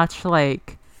very much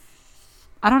like,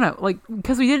 I don't know, like,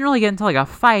 because we didn't really get into like a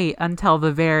fight until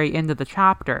the very end of the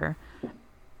chapter.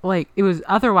 Like it was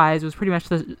pretty much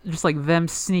just like them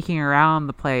sneaking around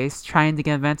the place trying to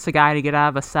convince a guy to get out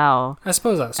of a cell. I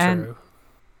suppose that's true.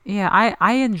 Yeah,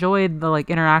 I enjoyed the like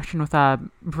interaction with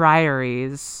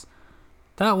Briaries.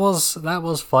 That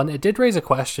was fun. It did raise a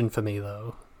question for me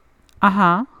though.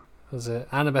 Uh-huh. Was it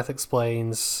Annabeth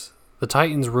explains the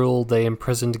Titans ruled, they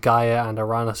imprisoned Gaia and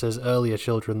Aranis' earlier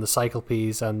children, the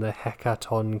Cyclopes and the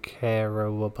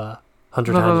Hekatoncheirobah,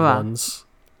 100-handed ones.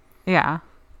 Yeah.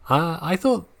 I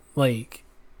thought, like,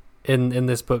 in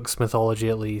this book's mythology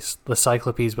at least, the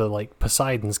Cyclopes were like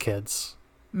Poseidon's kids.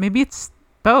 Maybe it's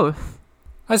both.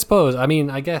 I suppose. I mean,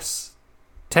 I guess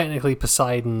technically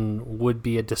Poseidon would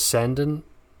be a descendant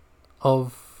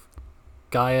of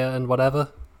Gaia and whatever.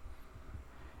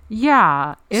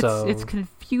 Yeah, it's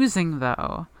confusing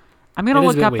though. I'm gonna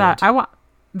look up that.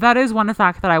 That is one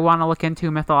fact that I want to look into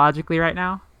mythologically right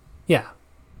now. Yeah.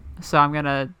 So I'm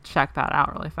gonna check that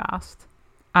out really fast.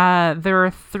 There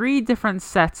are 3 different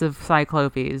sets of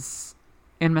Cyclopes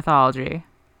in mythology.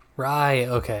 Right.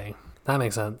 Okay, that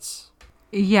makes sense.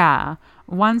 Yeah,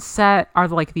 one set are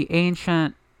like the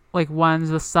ancient, like ones,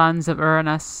 the sons of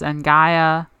Uranus and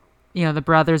Gaia. You know, the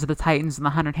brothers of the Titans and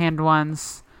the 100-handed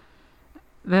ones.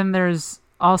 Then there's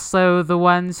also the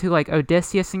ones who like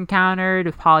Odysseus encountered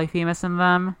with Polyphemus in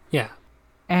them. Yeah.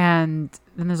 And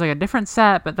then there's like a different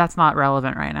set, but that's not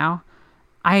relevant right now.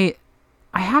 I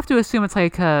have to assume it's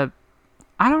like I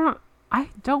don't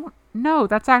know.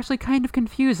 That's actually kind of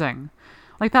confusing.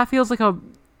 Like that feels like a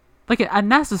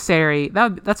necessary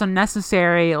that's a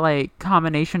necessary like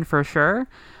combination for sure.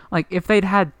 Like if they'd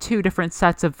had 2 different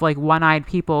sets of like one-eyed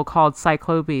people called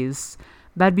Cyclopes,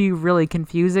 that'd be really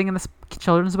confusing in this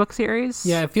children's book series.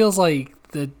 Yeah, it feels like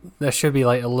there should be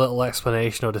like a little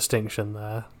explanation or distinction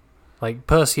there. Like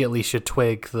Percy at least should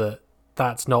twig that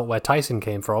that's not where Tyson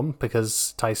came from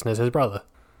because Tyson is his brother.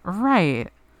 Right.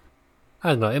 I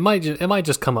don't know. It might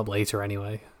just come up later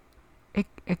anyway.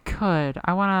 It could.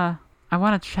 I wanna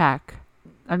check.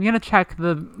 I'm gonna check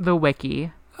the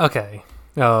wiki. Okay.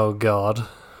 Oh God.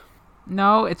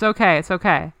 No, it's okay. It's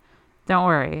okay. Don't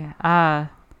worry. All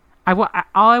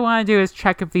I want to do is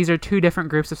check if these are 2 different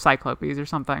groups of Cyclopes or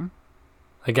something.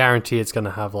 I guarantee it's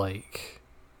gonna have like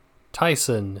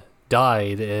Tyson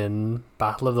died in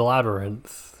Battle of the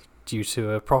Labyrinth due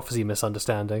to a prophecy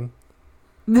misunderstanding.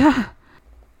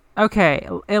 Okay,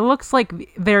 it looks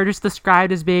like they're just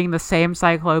described as being the same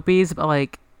Cyclopes, but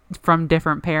like from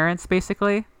different parents,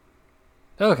 basically.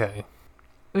 Okay.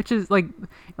 Which is like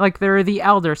there are the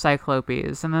elder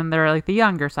Cyclopes, and then there are like the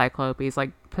younger Cyclopes,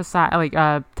 like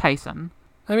Tyson.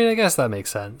 I mean, I guess that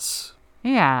makes sense.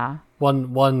 Yeah.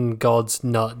 One god's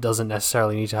nut doesn't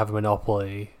necessarily need to have a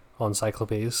monopoly on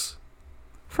Cyclopes.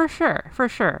 For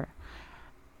sure.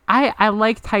 I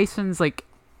like Tyson's like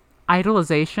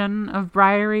idolization of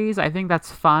Briaries. I think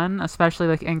that's fun, especially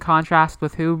like in contrast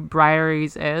with who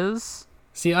Briaries is.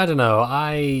 See, I don't know.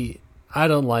 I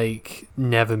don't like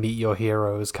never meet your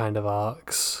heroes kind of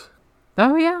arcs.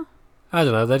 Oh yeah? I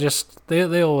don't know. They're just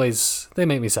they always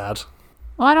make me sad.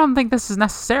 Well, I don't think this is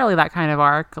necessarily that kind of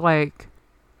arc. Like,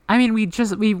 I mean,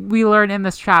 we learn in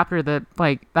this chapter that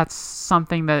like that's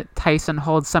something that Tyson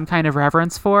holds some kind of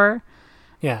reverence for.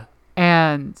 Yeah.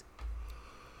 And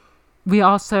we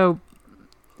also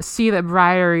see that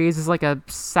Briaries is like a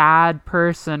sad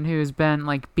person who's been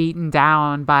like beaten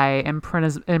down by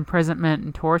imprisonment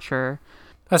and torture.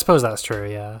 I suppose that's true,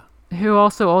 yeah. Who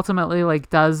also ultimately like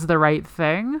does the right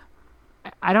thing.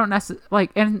 I don't necessarily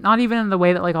like, and not even in the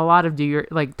way that like a lot of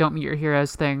don't meet your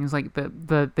heroes things. Like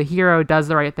the hero does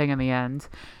the right thing in the end.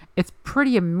 It's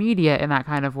pretty immediate in that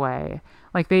kind of way.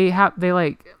 Like they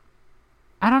like,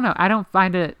 I don't know. I don't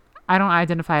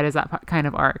identify it as that kind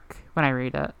of arc when I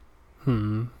read it.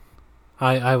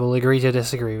 I will agree to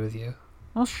disagree with you.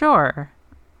 Well, sure.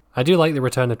 I do like the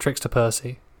return of Trickster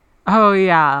Percy. Oh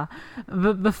yeah,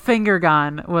 the finger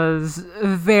gun was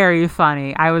very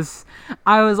funny. I was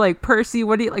like, Percy,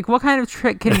 what kind of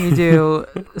trick can you do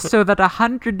so that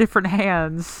 100 different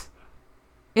hands?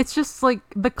 It's just like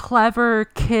the clever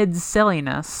kid's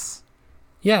silliness.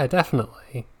 Yeah,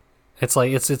 definitely. It's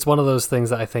like it's one of those things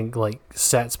that I think like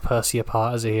sets Percy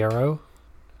apart as a hero,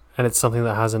 and it's something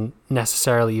that hasn't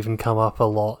necessarily even come up a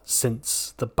lot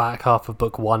since the back half of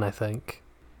book 1, I think.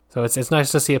 So it's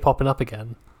nice to see it popping up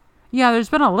again. Yeah, there's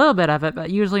been a little bit of it,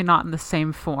 but usually not in the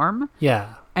same form.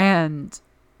 Yeah. And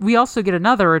we also get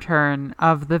another return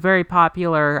of the very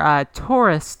popular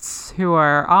tourists who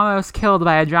are almost killed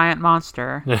by a giant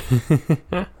monster.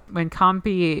 When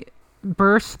Campi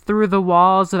bursts through the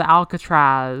walls of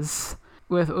Alcatraz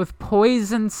with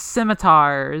poisoned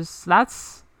scimitars.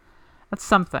 That's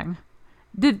something.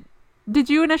 Did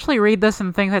you initially read this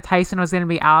and think that Tyson was going to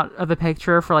be out of the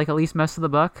picture for like at least most of the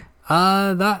book?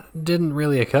 That didn't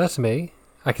really occur to me.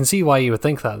 I can see why you would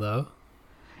think that, though.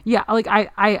 Yeah, like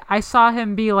I saw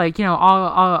him be like,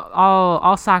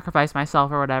 I'll sacrifice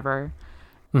myself or whatever.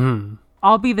 Mm-hmm.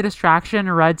 I'll be the distraction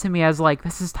read to me as like,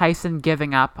 this is Tyson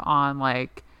giving up on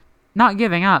like, not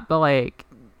giving up, but like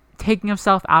taking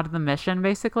himself out of the mission,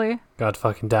 basically. God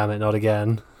fucking damn it, not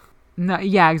again. No,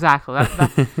 yeah, exactly.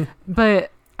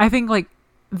 But I think like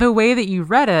the way that you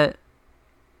read it,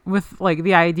 with like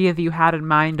the idea that you had in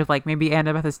mind of like maybe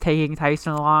Annabeth is taking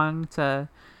Tyson along to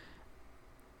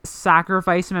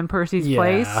sacrifice him in Percy's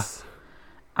place.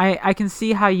 I can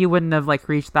see how you wouldn't have like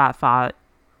reached that thought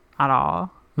at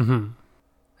all. Mm-hmm.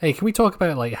 Hey, can we talk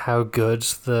about like how good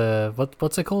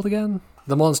what's it called again?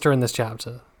 The monster in this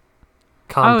chapter.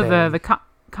 Campe. Oh, the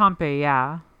Campe,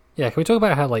 yeah. Yeah, can we talk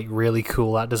about how like really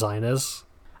cool that design is?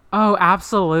 Oh,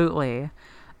 absolutely.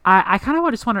 I kind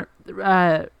of just want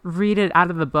to read it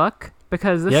out of the book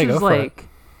because this is like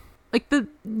the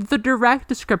direct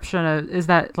description is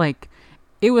that like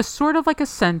it was sort of like a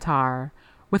centaur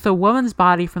with a woman's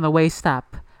body from the waist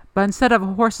up, but instead of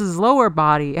a horse's lower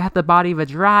body, it had the body of a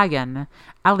dragon,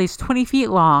 at least 20 feet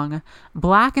long,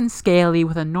 black and scaly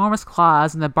with enormous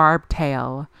claws and a barbed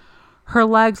tail. Her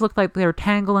legs looked like they were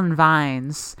tangled in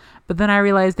vines, but then I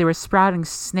realized they were sprouting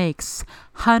snakes,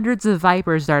 hundreds of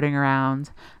vipers darting around,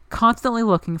 constantly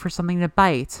looking for something to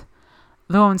bite.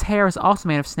 The woman's hair was also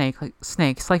made of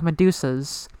snakes, like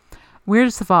Medusa's.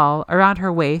 Weirdest of all, around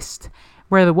her waist,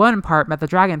 where the woman part met the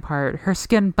dragon part, her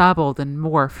skin bubbled and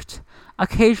morphed,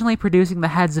 occasionally producing the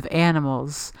heads of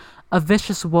animals, a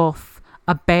vicious wolf,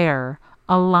 a bear,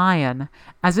 a lion,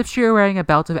 as if she were wearing a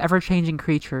belt of ever-changing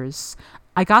creatures.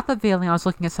 I got the feeling I was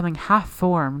looking at something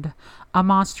half-formed, a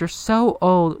monster so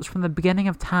old it was from the beginning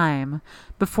of time,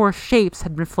 before shapes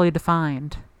had been fully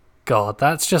defined. God,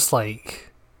 that's just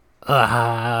like...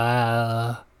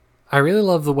 I really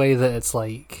love the way that it's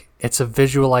like... It's a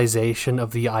visualization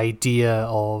of the idea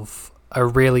of a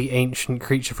really ancient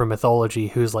creature from mythology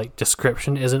whose like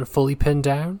description isn't fully pinned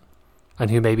down, and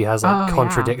who maybe has like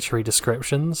contradictory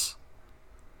descriptions.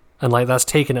 And like that's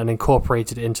taken and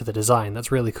incorporated into the design.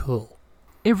 That's really cool.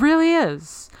 It really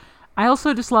is. I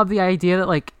also just love the idea that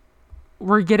like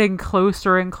we're getting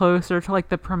closer and closer to like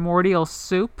the primordial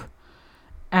soup,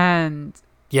 and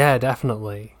yeah,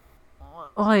 definitely.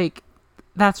 Like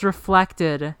that's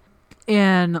reflected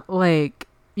in like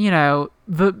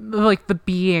the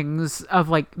beings of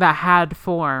like that had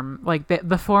form. Like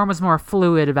the form was more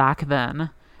fluid back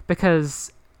then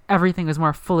because everything was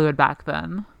more fluid back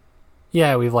then.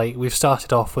 Yeah, we've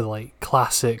started off with like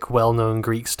classic, well-known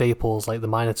Greek staples like the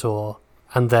Minotaur,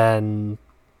 and then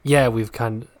we've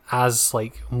kind of, as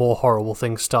like more horrible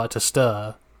things start to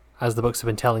stir, as the books have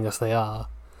been telling us they are,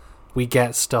 we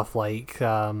get stuff like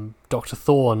Dr.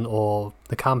 Thorne or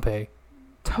the Campe.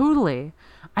 Totally,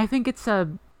 I think it's a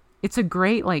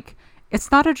great like.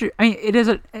 It's not it is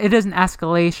an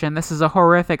escalation. This is a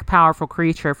horrific, powerful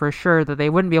creature for sure that they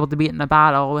wouldn't be able to beat in a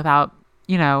battle without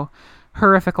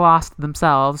horrific loss to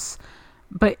themselves,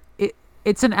 but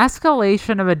it's an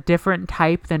escalation of a different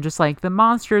type than just like the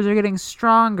monsters are getting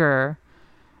stronger.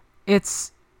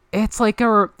 It's like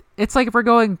if we're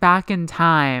going back in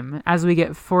time as we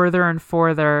get further and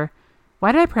further.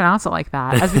 Why did I pronounce it like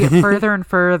that? As we get further and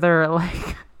further,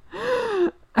 like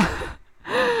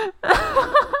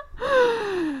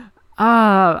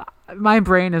my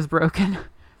brain is broken.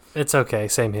 It's okay,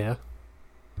 same here.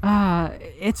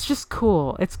 It's just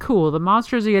cool. It's cool. The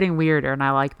monsters are getting weirder, and I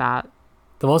like that.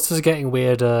 The monsters are getting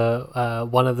weirder.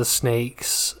 One of the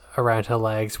snakes around her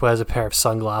legs wears a pair of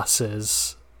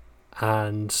sunglasses,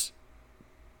 and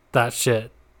that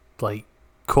shit, like,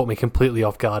 caught me completely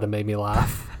off guard and made me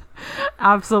laugh.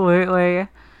 Absolutely.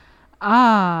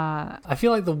 I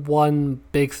feel like the one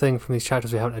big thing from these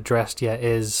chapters we haven't addressed yet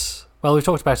is, well, we've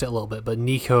talked about it a little bit, but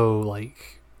Nico,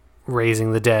 like,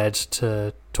 raising the dead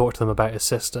to talk to them about his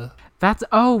sister. That's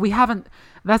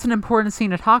an important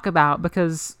scene to talk about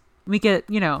because we get,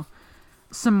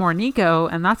 some more Nico,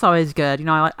 and that's always good.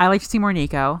 I like to see more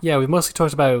Nico. Yeah, we've mostly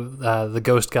talked about the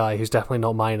ghost guy who's definitely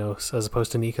not Minos as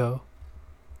opposed to Nico.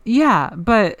 Yeah,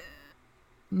 but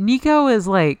Nico is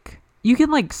like, you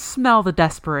can like smell the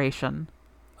desperation.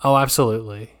 Oh,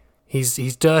 absolutely.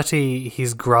 He's dirty,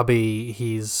 he's grubby,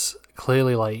 he's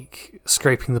clearly like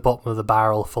scraping the bottom of the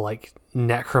barrel for like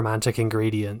necromantic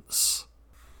ingredients.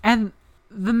 And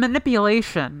the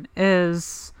manipulation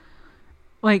is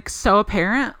like so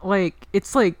apparent. Like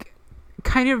it's like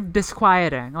kind of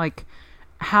disquieting, like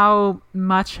how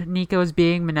much Nico is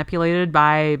being manipulated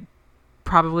by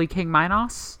probably King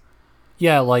Minos.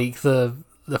 Yeah, like the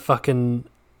fucking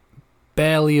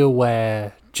barely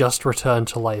aware, just returned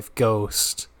to life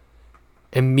ghost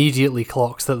immediately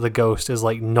clocks that the ghost is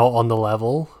like not on the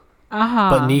level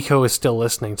But Nico is still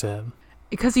listening to him.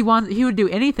 Because he would do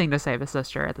anything to save his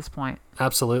sister at this point.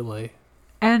 Absolutely.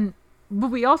 But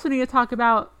we also need to talk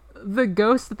about the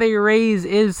ghost that they raise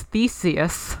is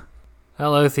Theseus.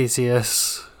 Hello,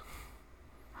 Theseus.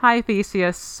 Hi,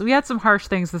 Theseus. We had some harsh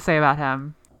things to say about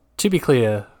him. To be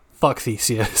clear, fuck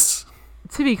Theseus.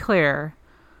 To be clear.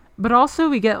 But also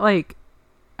we get, like,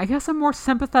 I guess a more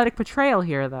sympathetic portrayal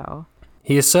here, though.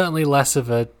 He is certainly less of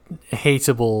a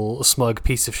hateable, smug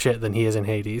piece of shit than he is in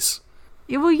Hades.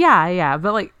 Well, yeah.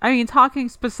 But, like, I mean, talking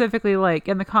specifically, like,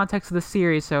 in the context of the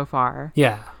series so far.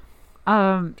 Yeah.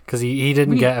 Because he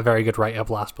didn't get a very good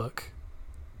write-up last book.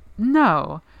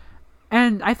 No.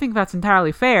 And I think that's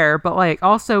entirely fair, but, like,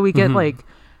 also we get, like,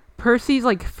 Percy's,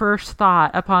 like, first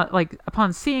thought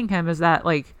upon seeing him is that,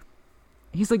 like,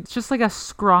 he's, like, just, like, a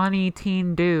scrawny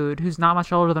teen dude who's not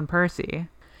much older than Percy.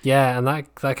 Yeah, and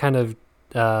that kind of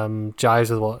jives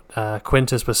with what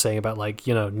Quintus was saying about, like,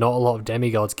 you know, not a lot of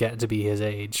demigods get to be his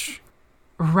age.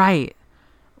 Right.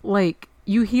 Like,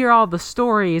 you hear all the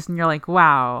stories and you're like,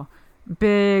 wow,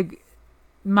 big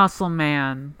muscle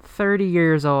man, 30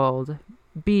 years old,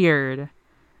 beard.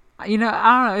 You know,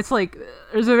 I don't know, it's like,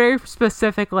 there's a very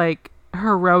specific, like,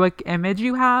 heroic image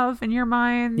you have in your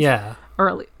mind. Yeah.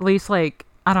 Or at least, like,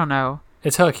 I don't know.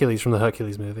 It's Hercules from the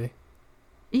Hercules movie.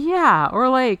 Yeah, or,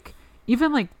 like,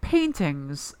 even, like,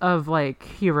 paintings of, like,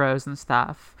 heroes and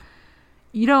stuff.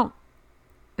 You don't...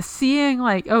 Seeing,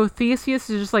 like, oh, Theseus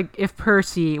is just, like, if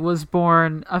Percy was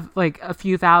born, like, a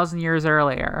few thousand years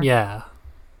earlier. Yeah.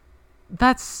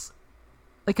 That's,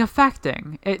 like,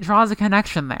 affecting. It draws a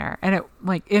connection there. And it,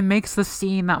 like, it makes the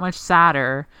scene that much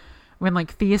sadder when,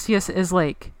 like, Theseus is,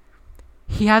 like...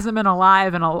 He hasn't been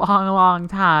alive in a long, long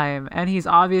time. And he's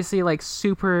obviously, like,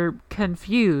 super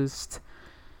confused.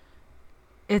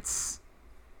 It's...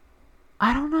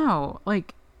 I don't know.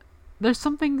 Like, there's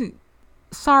something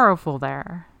sorrowful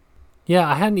there. Yeah,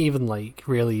 I hadn't even, like,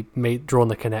 really drawn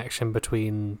the connection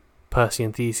between Percy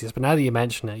and Theseus, but now that you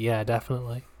mention it, yeah,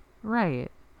 definitely. Right.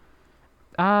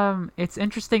 It's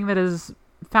interesting that his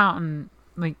fountain,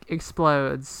 like,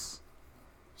 explodes.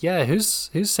 Yeah,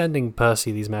 who's sending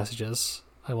Percy these messages,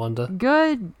 I wonder?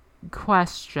 Good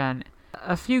question.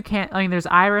 A few can't... I mean, there's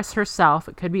Iris herself.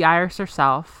 It could be Iris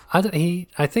herself. I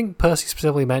think Percy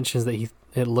specifically mentions that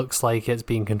it looks like it's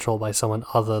being controlled by someone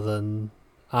other than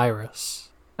Iris.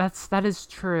 That is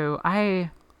true. I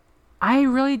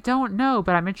really don't know,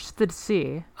 but I'm interested to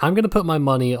see. I'm going to put my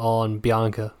money on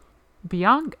Bianca.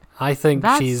 Bianca? I think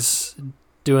she's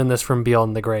doing this from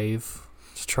beyond the grave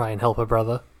to try and help her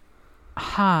brother.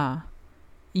 Huh.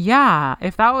 Yeah,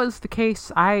 if that was the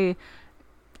case, I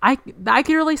could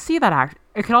really see that.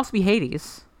 It could also be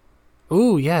Hades.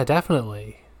 Ooh, yeah,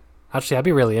 definitely. Actually, I'd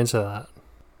be really into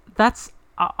that.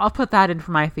 I'll put that in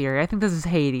for my theory. I think this is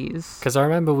Hades. Because I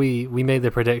remember we made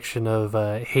the prediction of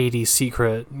Hades'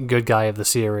 secret good guy of the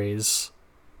series.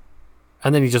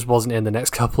 And then he just wasn't in the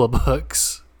next couple of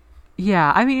books.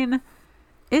 Yeah, I mean,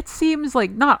 it seems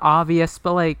like not obvious,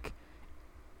 but like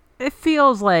it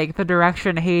feels like the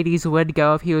direction Hades would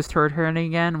go if he was returning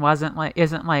again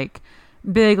isn't like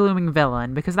big looming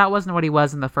villain, because that wasn't what he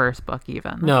was in the first book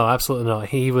even. No, absolutely not.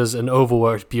 He was an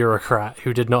overworked bureaucrat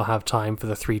who did not have time for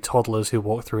the 3 toddlers who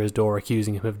walked through his door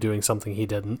accusing him of doing something he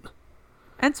didn't.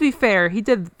 And to be fair, he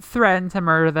did threaten to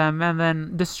murder them and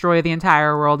then destroy the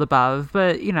entire world above,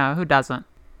 but, you know, who doesn't?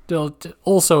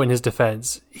 Also, in his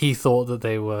defense, he thought that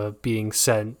they were being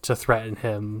sent to threaten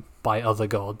him by other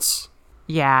gods.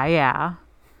 Yeah.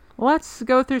 Let's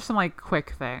go through some, like,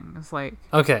 quick things, like...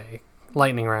 Okay,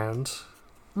 lightning round.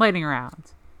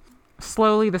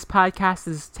 Slowly, this podcast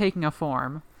is taking a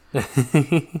form.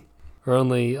 We're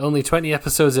only 20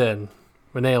 episodes in.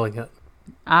 We're nailing it.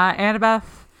 Annabeth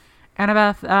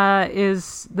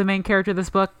is the main character of this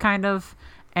book, kind of,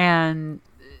 and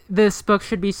this book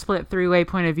should be split three-way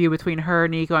point of view between her,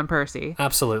 Nico, and Percy.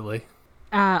 Absolutely.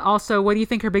 Also, what do you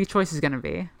think her big choice is going to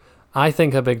be? I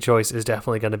think her big choice is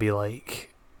definitely going to be,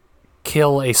 like,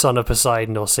 kill a son of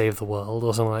Poseidon or save the world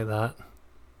or something like that.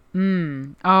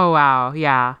 Oh, wow.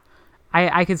 Yeah.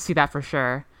 I could see that for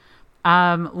sure.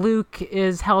 Luke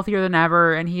is healthier than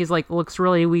ever, and he's, like, looks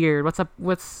really weird.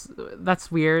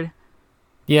 That's weird.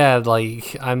 Yeah,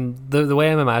 like, the way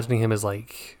I'm imagining him is,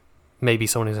 like, maybe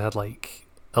someone who's had, like,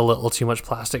 a little too much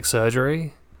plastic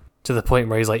surgery to the point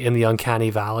where he's, like, in the uncanny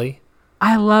valley.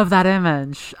 I love that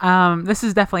image. This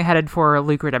is definitely headed for a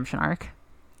Luke redemption arc.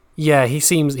 Yeah, he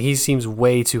seems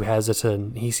way too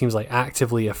hesitant. He seems, like,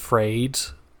 actively afraid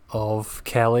of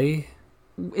Kelly.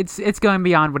 It's going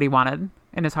beyond what he wanted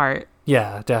in his heart.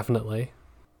 Yeah, definitely.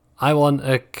 I want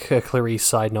a Clarice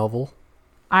side novel.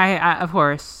 I of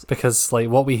course. Because, like,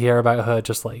 what we hear about her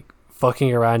just, like,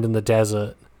 fucking around in the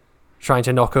desert, trying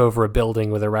to knock over a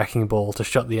building with a wrecking ball to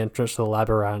shut the entrance to the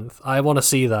labyrinth. I want to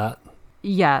see that.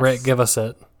 Yes. Rick, give us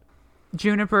it.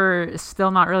 Juniper is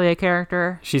still not really a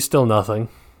character. She's still nothing.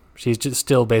 She's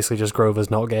still basically just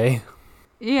Grover's not gay.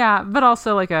 Yeah, but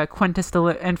also like a Quintus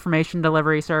information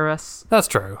delivery service. That's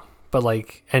true. But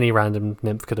like any random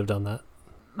nymph could have done that.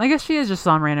 I guess she is just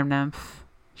some random nymph.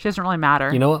 She doesn't really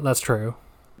matter. You know what? That's true.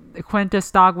 Quintus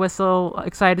dog whistle,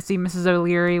 excited to see Mrs.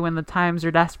 O'Leary when the times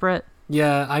are desperate.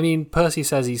 Yeah, I mean, Percy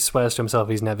says he swears to himself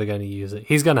he's never going to use it.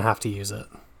 He's going to have to use it.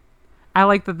 I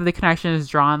like that the connection is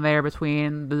drawn there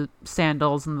between the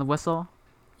sandals and the whistle.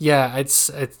 Yeah,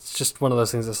 it's just one of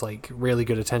those things that's like really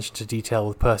good attention to detail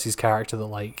with Percy's character that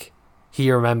like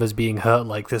he remembers being hurt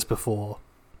like this before.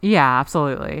 Yeah,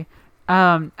 absolutely.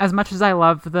 As much as I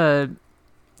love this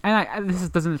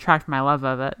doesn't detract from my love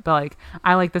of it, but like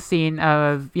I like the scene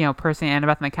of, you know, Percy and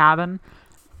Annabeth in the cabin.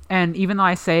 And even though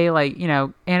I say, like, you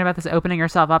know, Annabeth is opening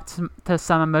herself up to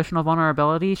some emotional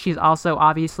vulnerability, she's also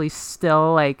obviously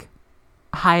still, like,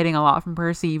 hiding a lot from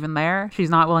Percy even there. She's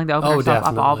not willing to open herself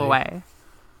up all the way.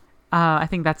 I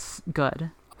think that's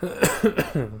good.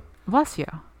 Bless you.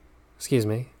 Excuse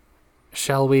me.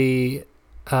 Shall we,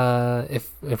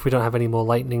 if we don't have any more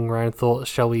lightning round thoughts,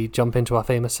 shall we jump into our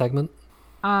famous segment?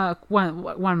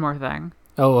 One more thing.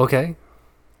 Oh, okay.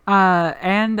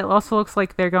 And it also looks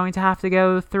like they're going to have to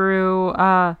go through,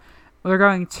 they're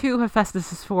going to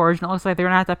Hephaestus' Forge, and it looks like they're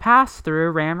going to have to pass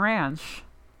through Ram Ranch.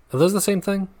 Are those the same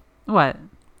thing? What?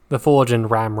 The Forge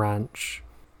and Ram Ranch.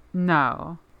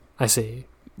 No. I see.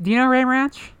 Do you know Ram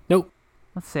Ranch? Nope.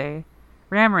 Let's see.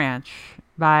 Ram Ranch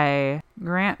by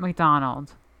Grant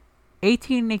McDonald.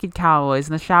 18 naked cowboys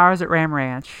in the showers at Ram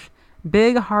Ranch.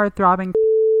 Big, hard-throbbing...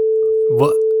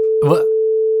 What?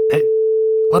 Hey,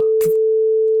 what?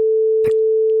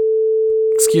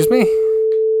 Excuse me?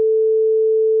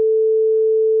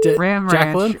 Ram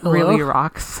Jacqueline? Ranch really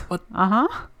rocks. What? Uh-huh.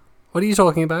 What are you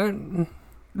talking about?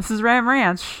 This is Ram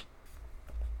Ranch.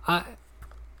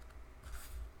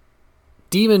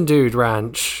 Demon Dude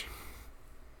Ranch.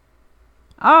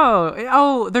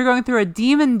 Oh, they're going through a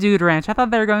Demon Dude Ranch. I thought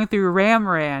they were going through Ram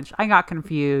Ranch. I got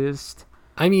confused.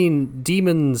 I mean,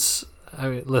 demons...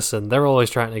 listen, they're always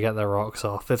trying to get their rocks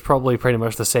off. It's probably pretty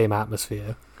much the same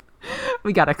atmosphere.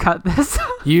 We gotta cut this.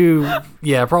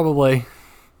 Yeah, probably.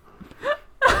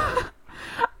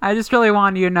 I just really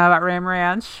wanted you to know about Ram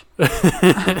Ranch.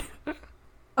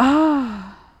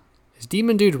 Is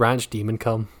Demon Dude Ranch demon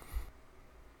cum?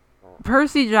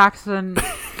 Percy Jackson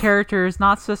characters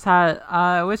not so sad.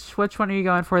 Which one are you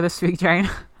going for this week, Jane?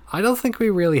 I don't think we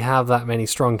really have that many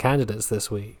strong candidates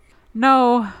this week.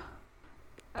 No.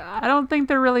 I don't think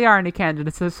there really are any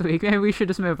candidates this week. Maybe we should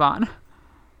just move on.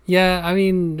 Yeah, I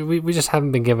mean, we just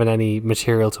haven't been given any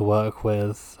material to work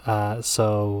with,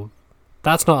 so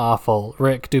that's not our fault.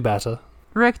 Rick, do better.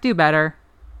 Rick, do better.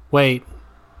 Wait.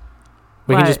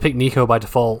 We can just pick Nico by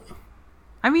default.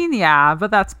 I mean, yeah,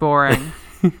 but that's boring.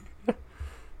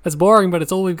 It's boring, but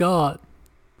it's all we've got.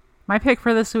 My pick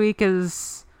for this week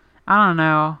is, I don't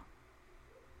know,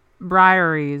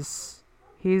 Briaries.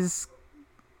 I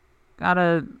got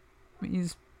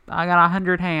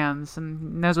 100 hands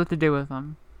and knows what to do with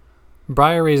them.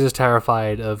 Briaries is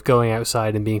terrified of going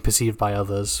outside and being perceived by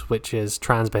others, which is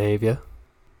trans behavior.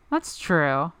 That's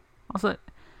true. Also,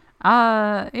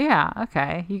 yeah,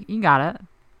 okay, you got it.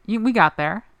 We got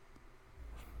there.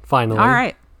 Finally. All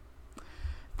right.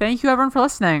 Thank you, everyone, for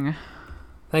listening.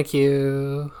 Thank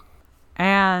you.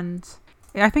 And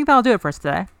I think that'll do it for us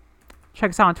today.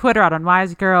 Check us out on Twitter at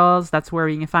UnwiseGirls. That's where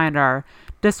you can find our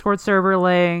Discord server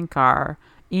link, our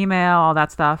email, all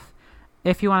that stuff.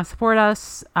 If you want to support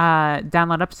us,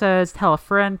 download episodes, tell a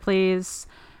friend, please.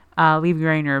 Leave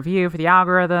your rating and review for the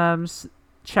algorithms.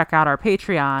 Check out our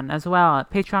Patreon as well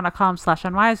at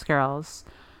patreon.com/UnwiseGirls.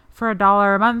 For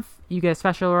 $1 a month, you get a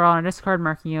special role on our Discord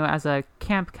marking you as a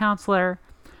camp counselor.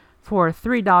 For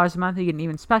 $3 a month, you get an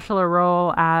even specialer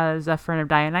role as a friend of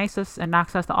Dionysus and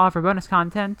access to all of our bonus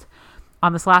content.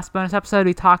 On this last bonus episode,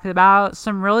 we talked about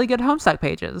some really good Homestuck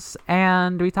pages,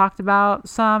 and we talked about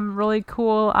some really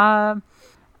cool,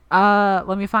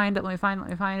 let me find it.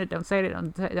 Don't say it,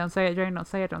 don't say it, Jane, don't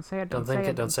say it. Don't think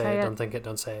it, don't say it. Don't think it,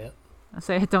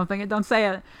 don't say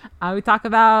it. We talk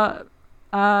about,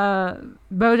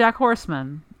 BoJack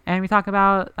Horseman, and we talk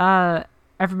about,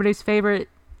 everybody's favorite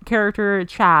character,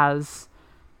 Chaz.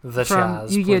 The from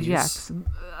Chaz, Yu-Gi-Oh! please. GX.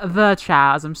 The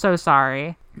Chaz, I'm so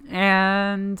sorry.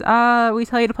 And we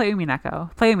tell you to play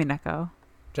Umineko. Play Umineko.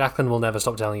 Jacqueline will never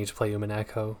stop telling you to play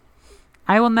Umineko.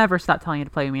 I will never stop telling you to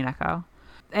play Umineko.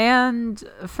 And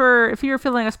if you're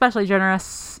feeling especially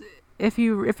generous, if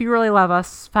you really love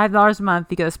us, $5 a month,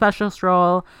 you get a special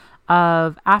stroll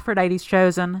of Aphrodite's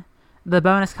Chosen, the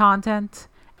bonus content,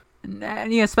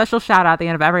 and special shout out at the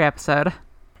end of every episode.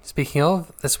 Speaking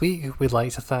of, this week we'd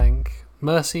like to thank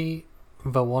Mercy,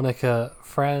 Veronica,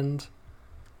 Friend,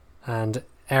 and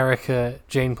Erica.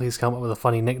 Jane, please come up with a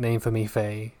funny nickname for me,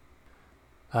 Faye.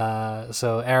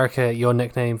 So Erica, your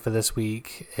nickname for this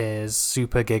week is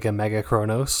Super Giga Mega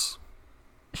Kronos.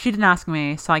 She didn't ask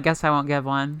me, so I guess I won't give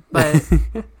one. But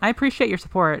I appreciate your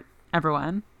support,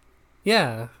 everyone.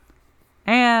 Yeah.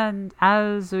 And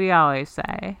as we always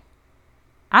say,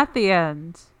 at the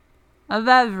end of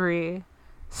every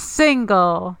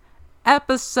single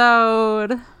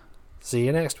episode. See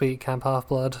you next week, Camp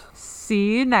Half-Blood.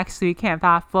 See you next week, Camp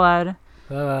Half-Blood.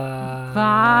 Bye.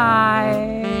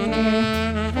 Bye.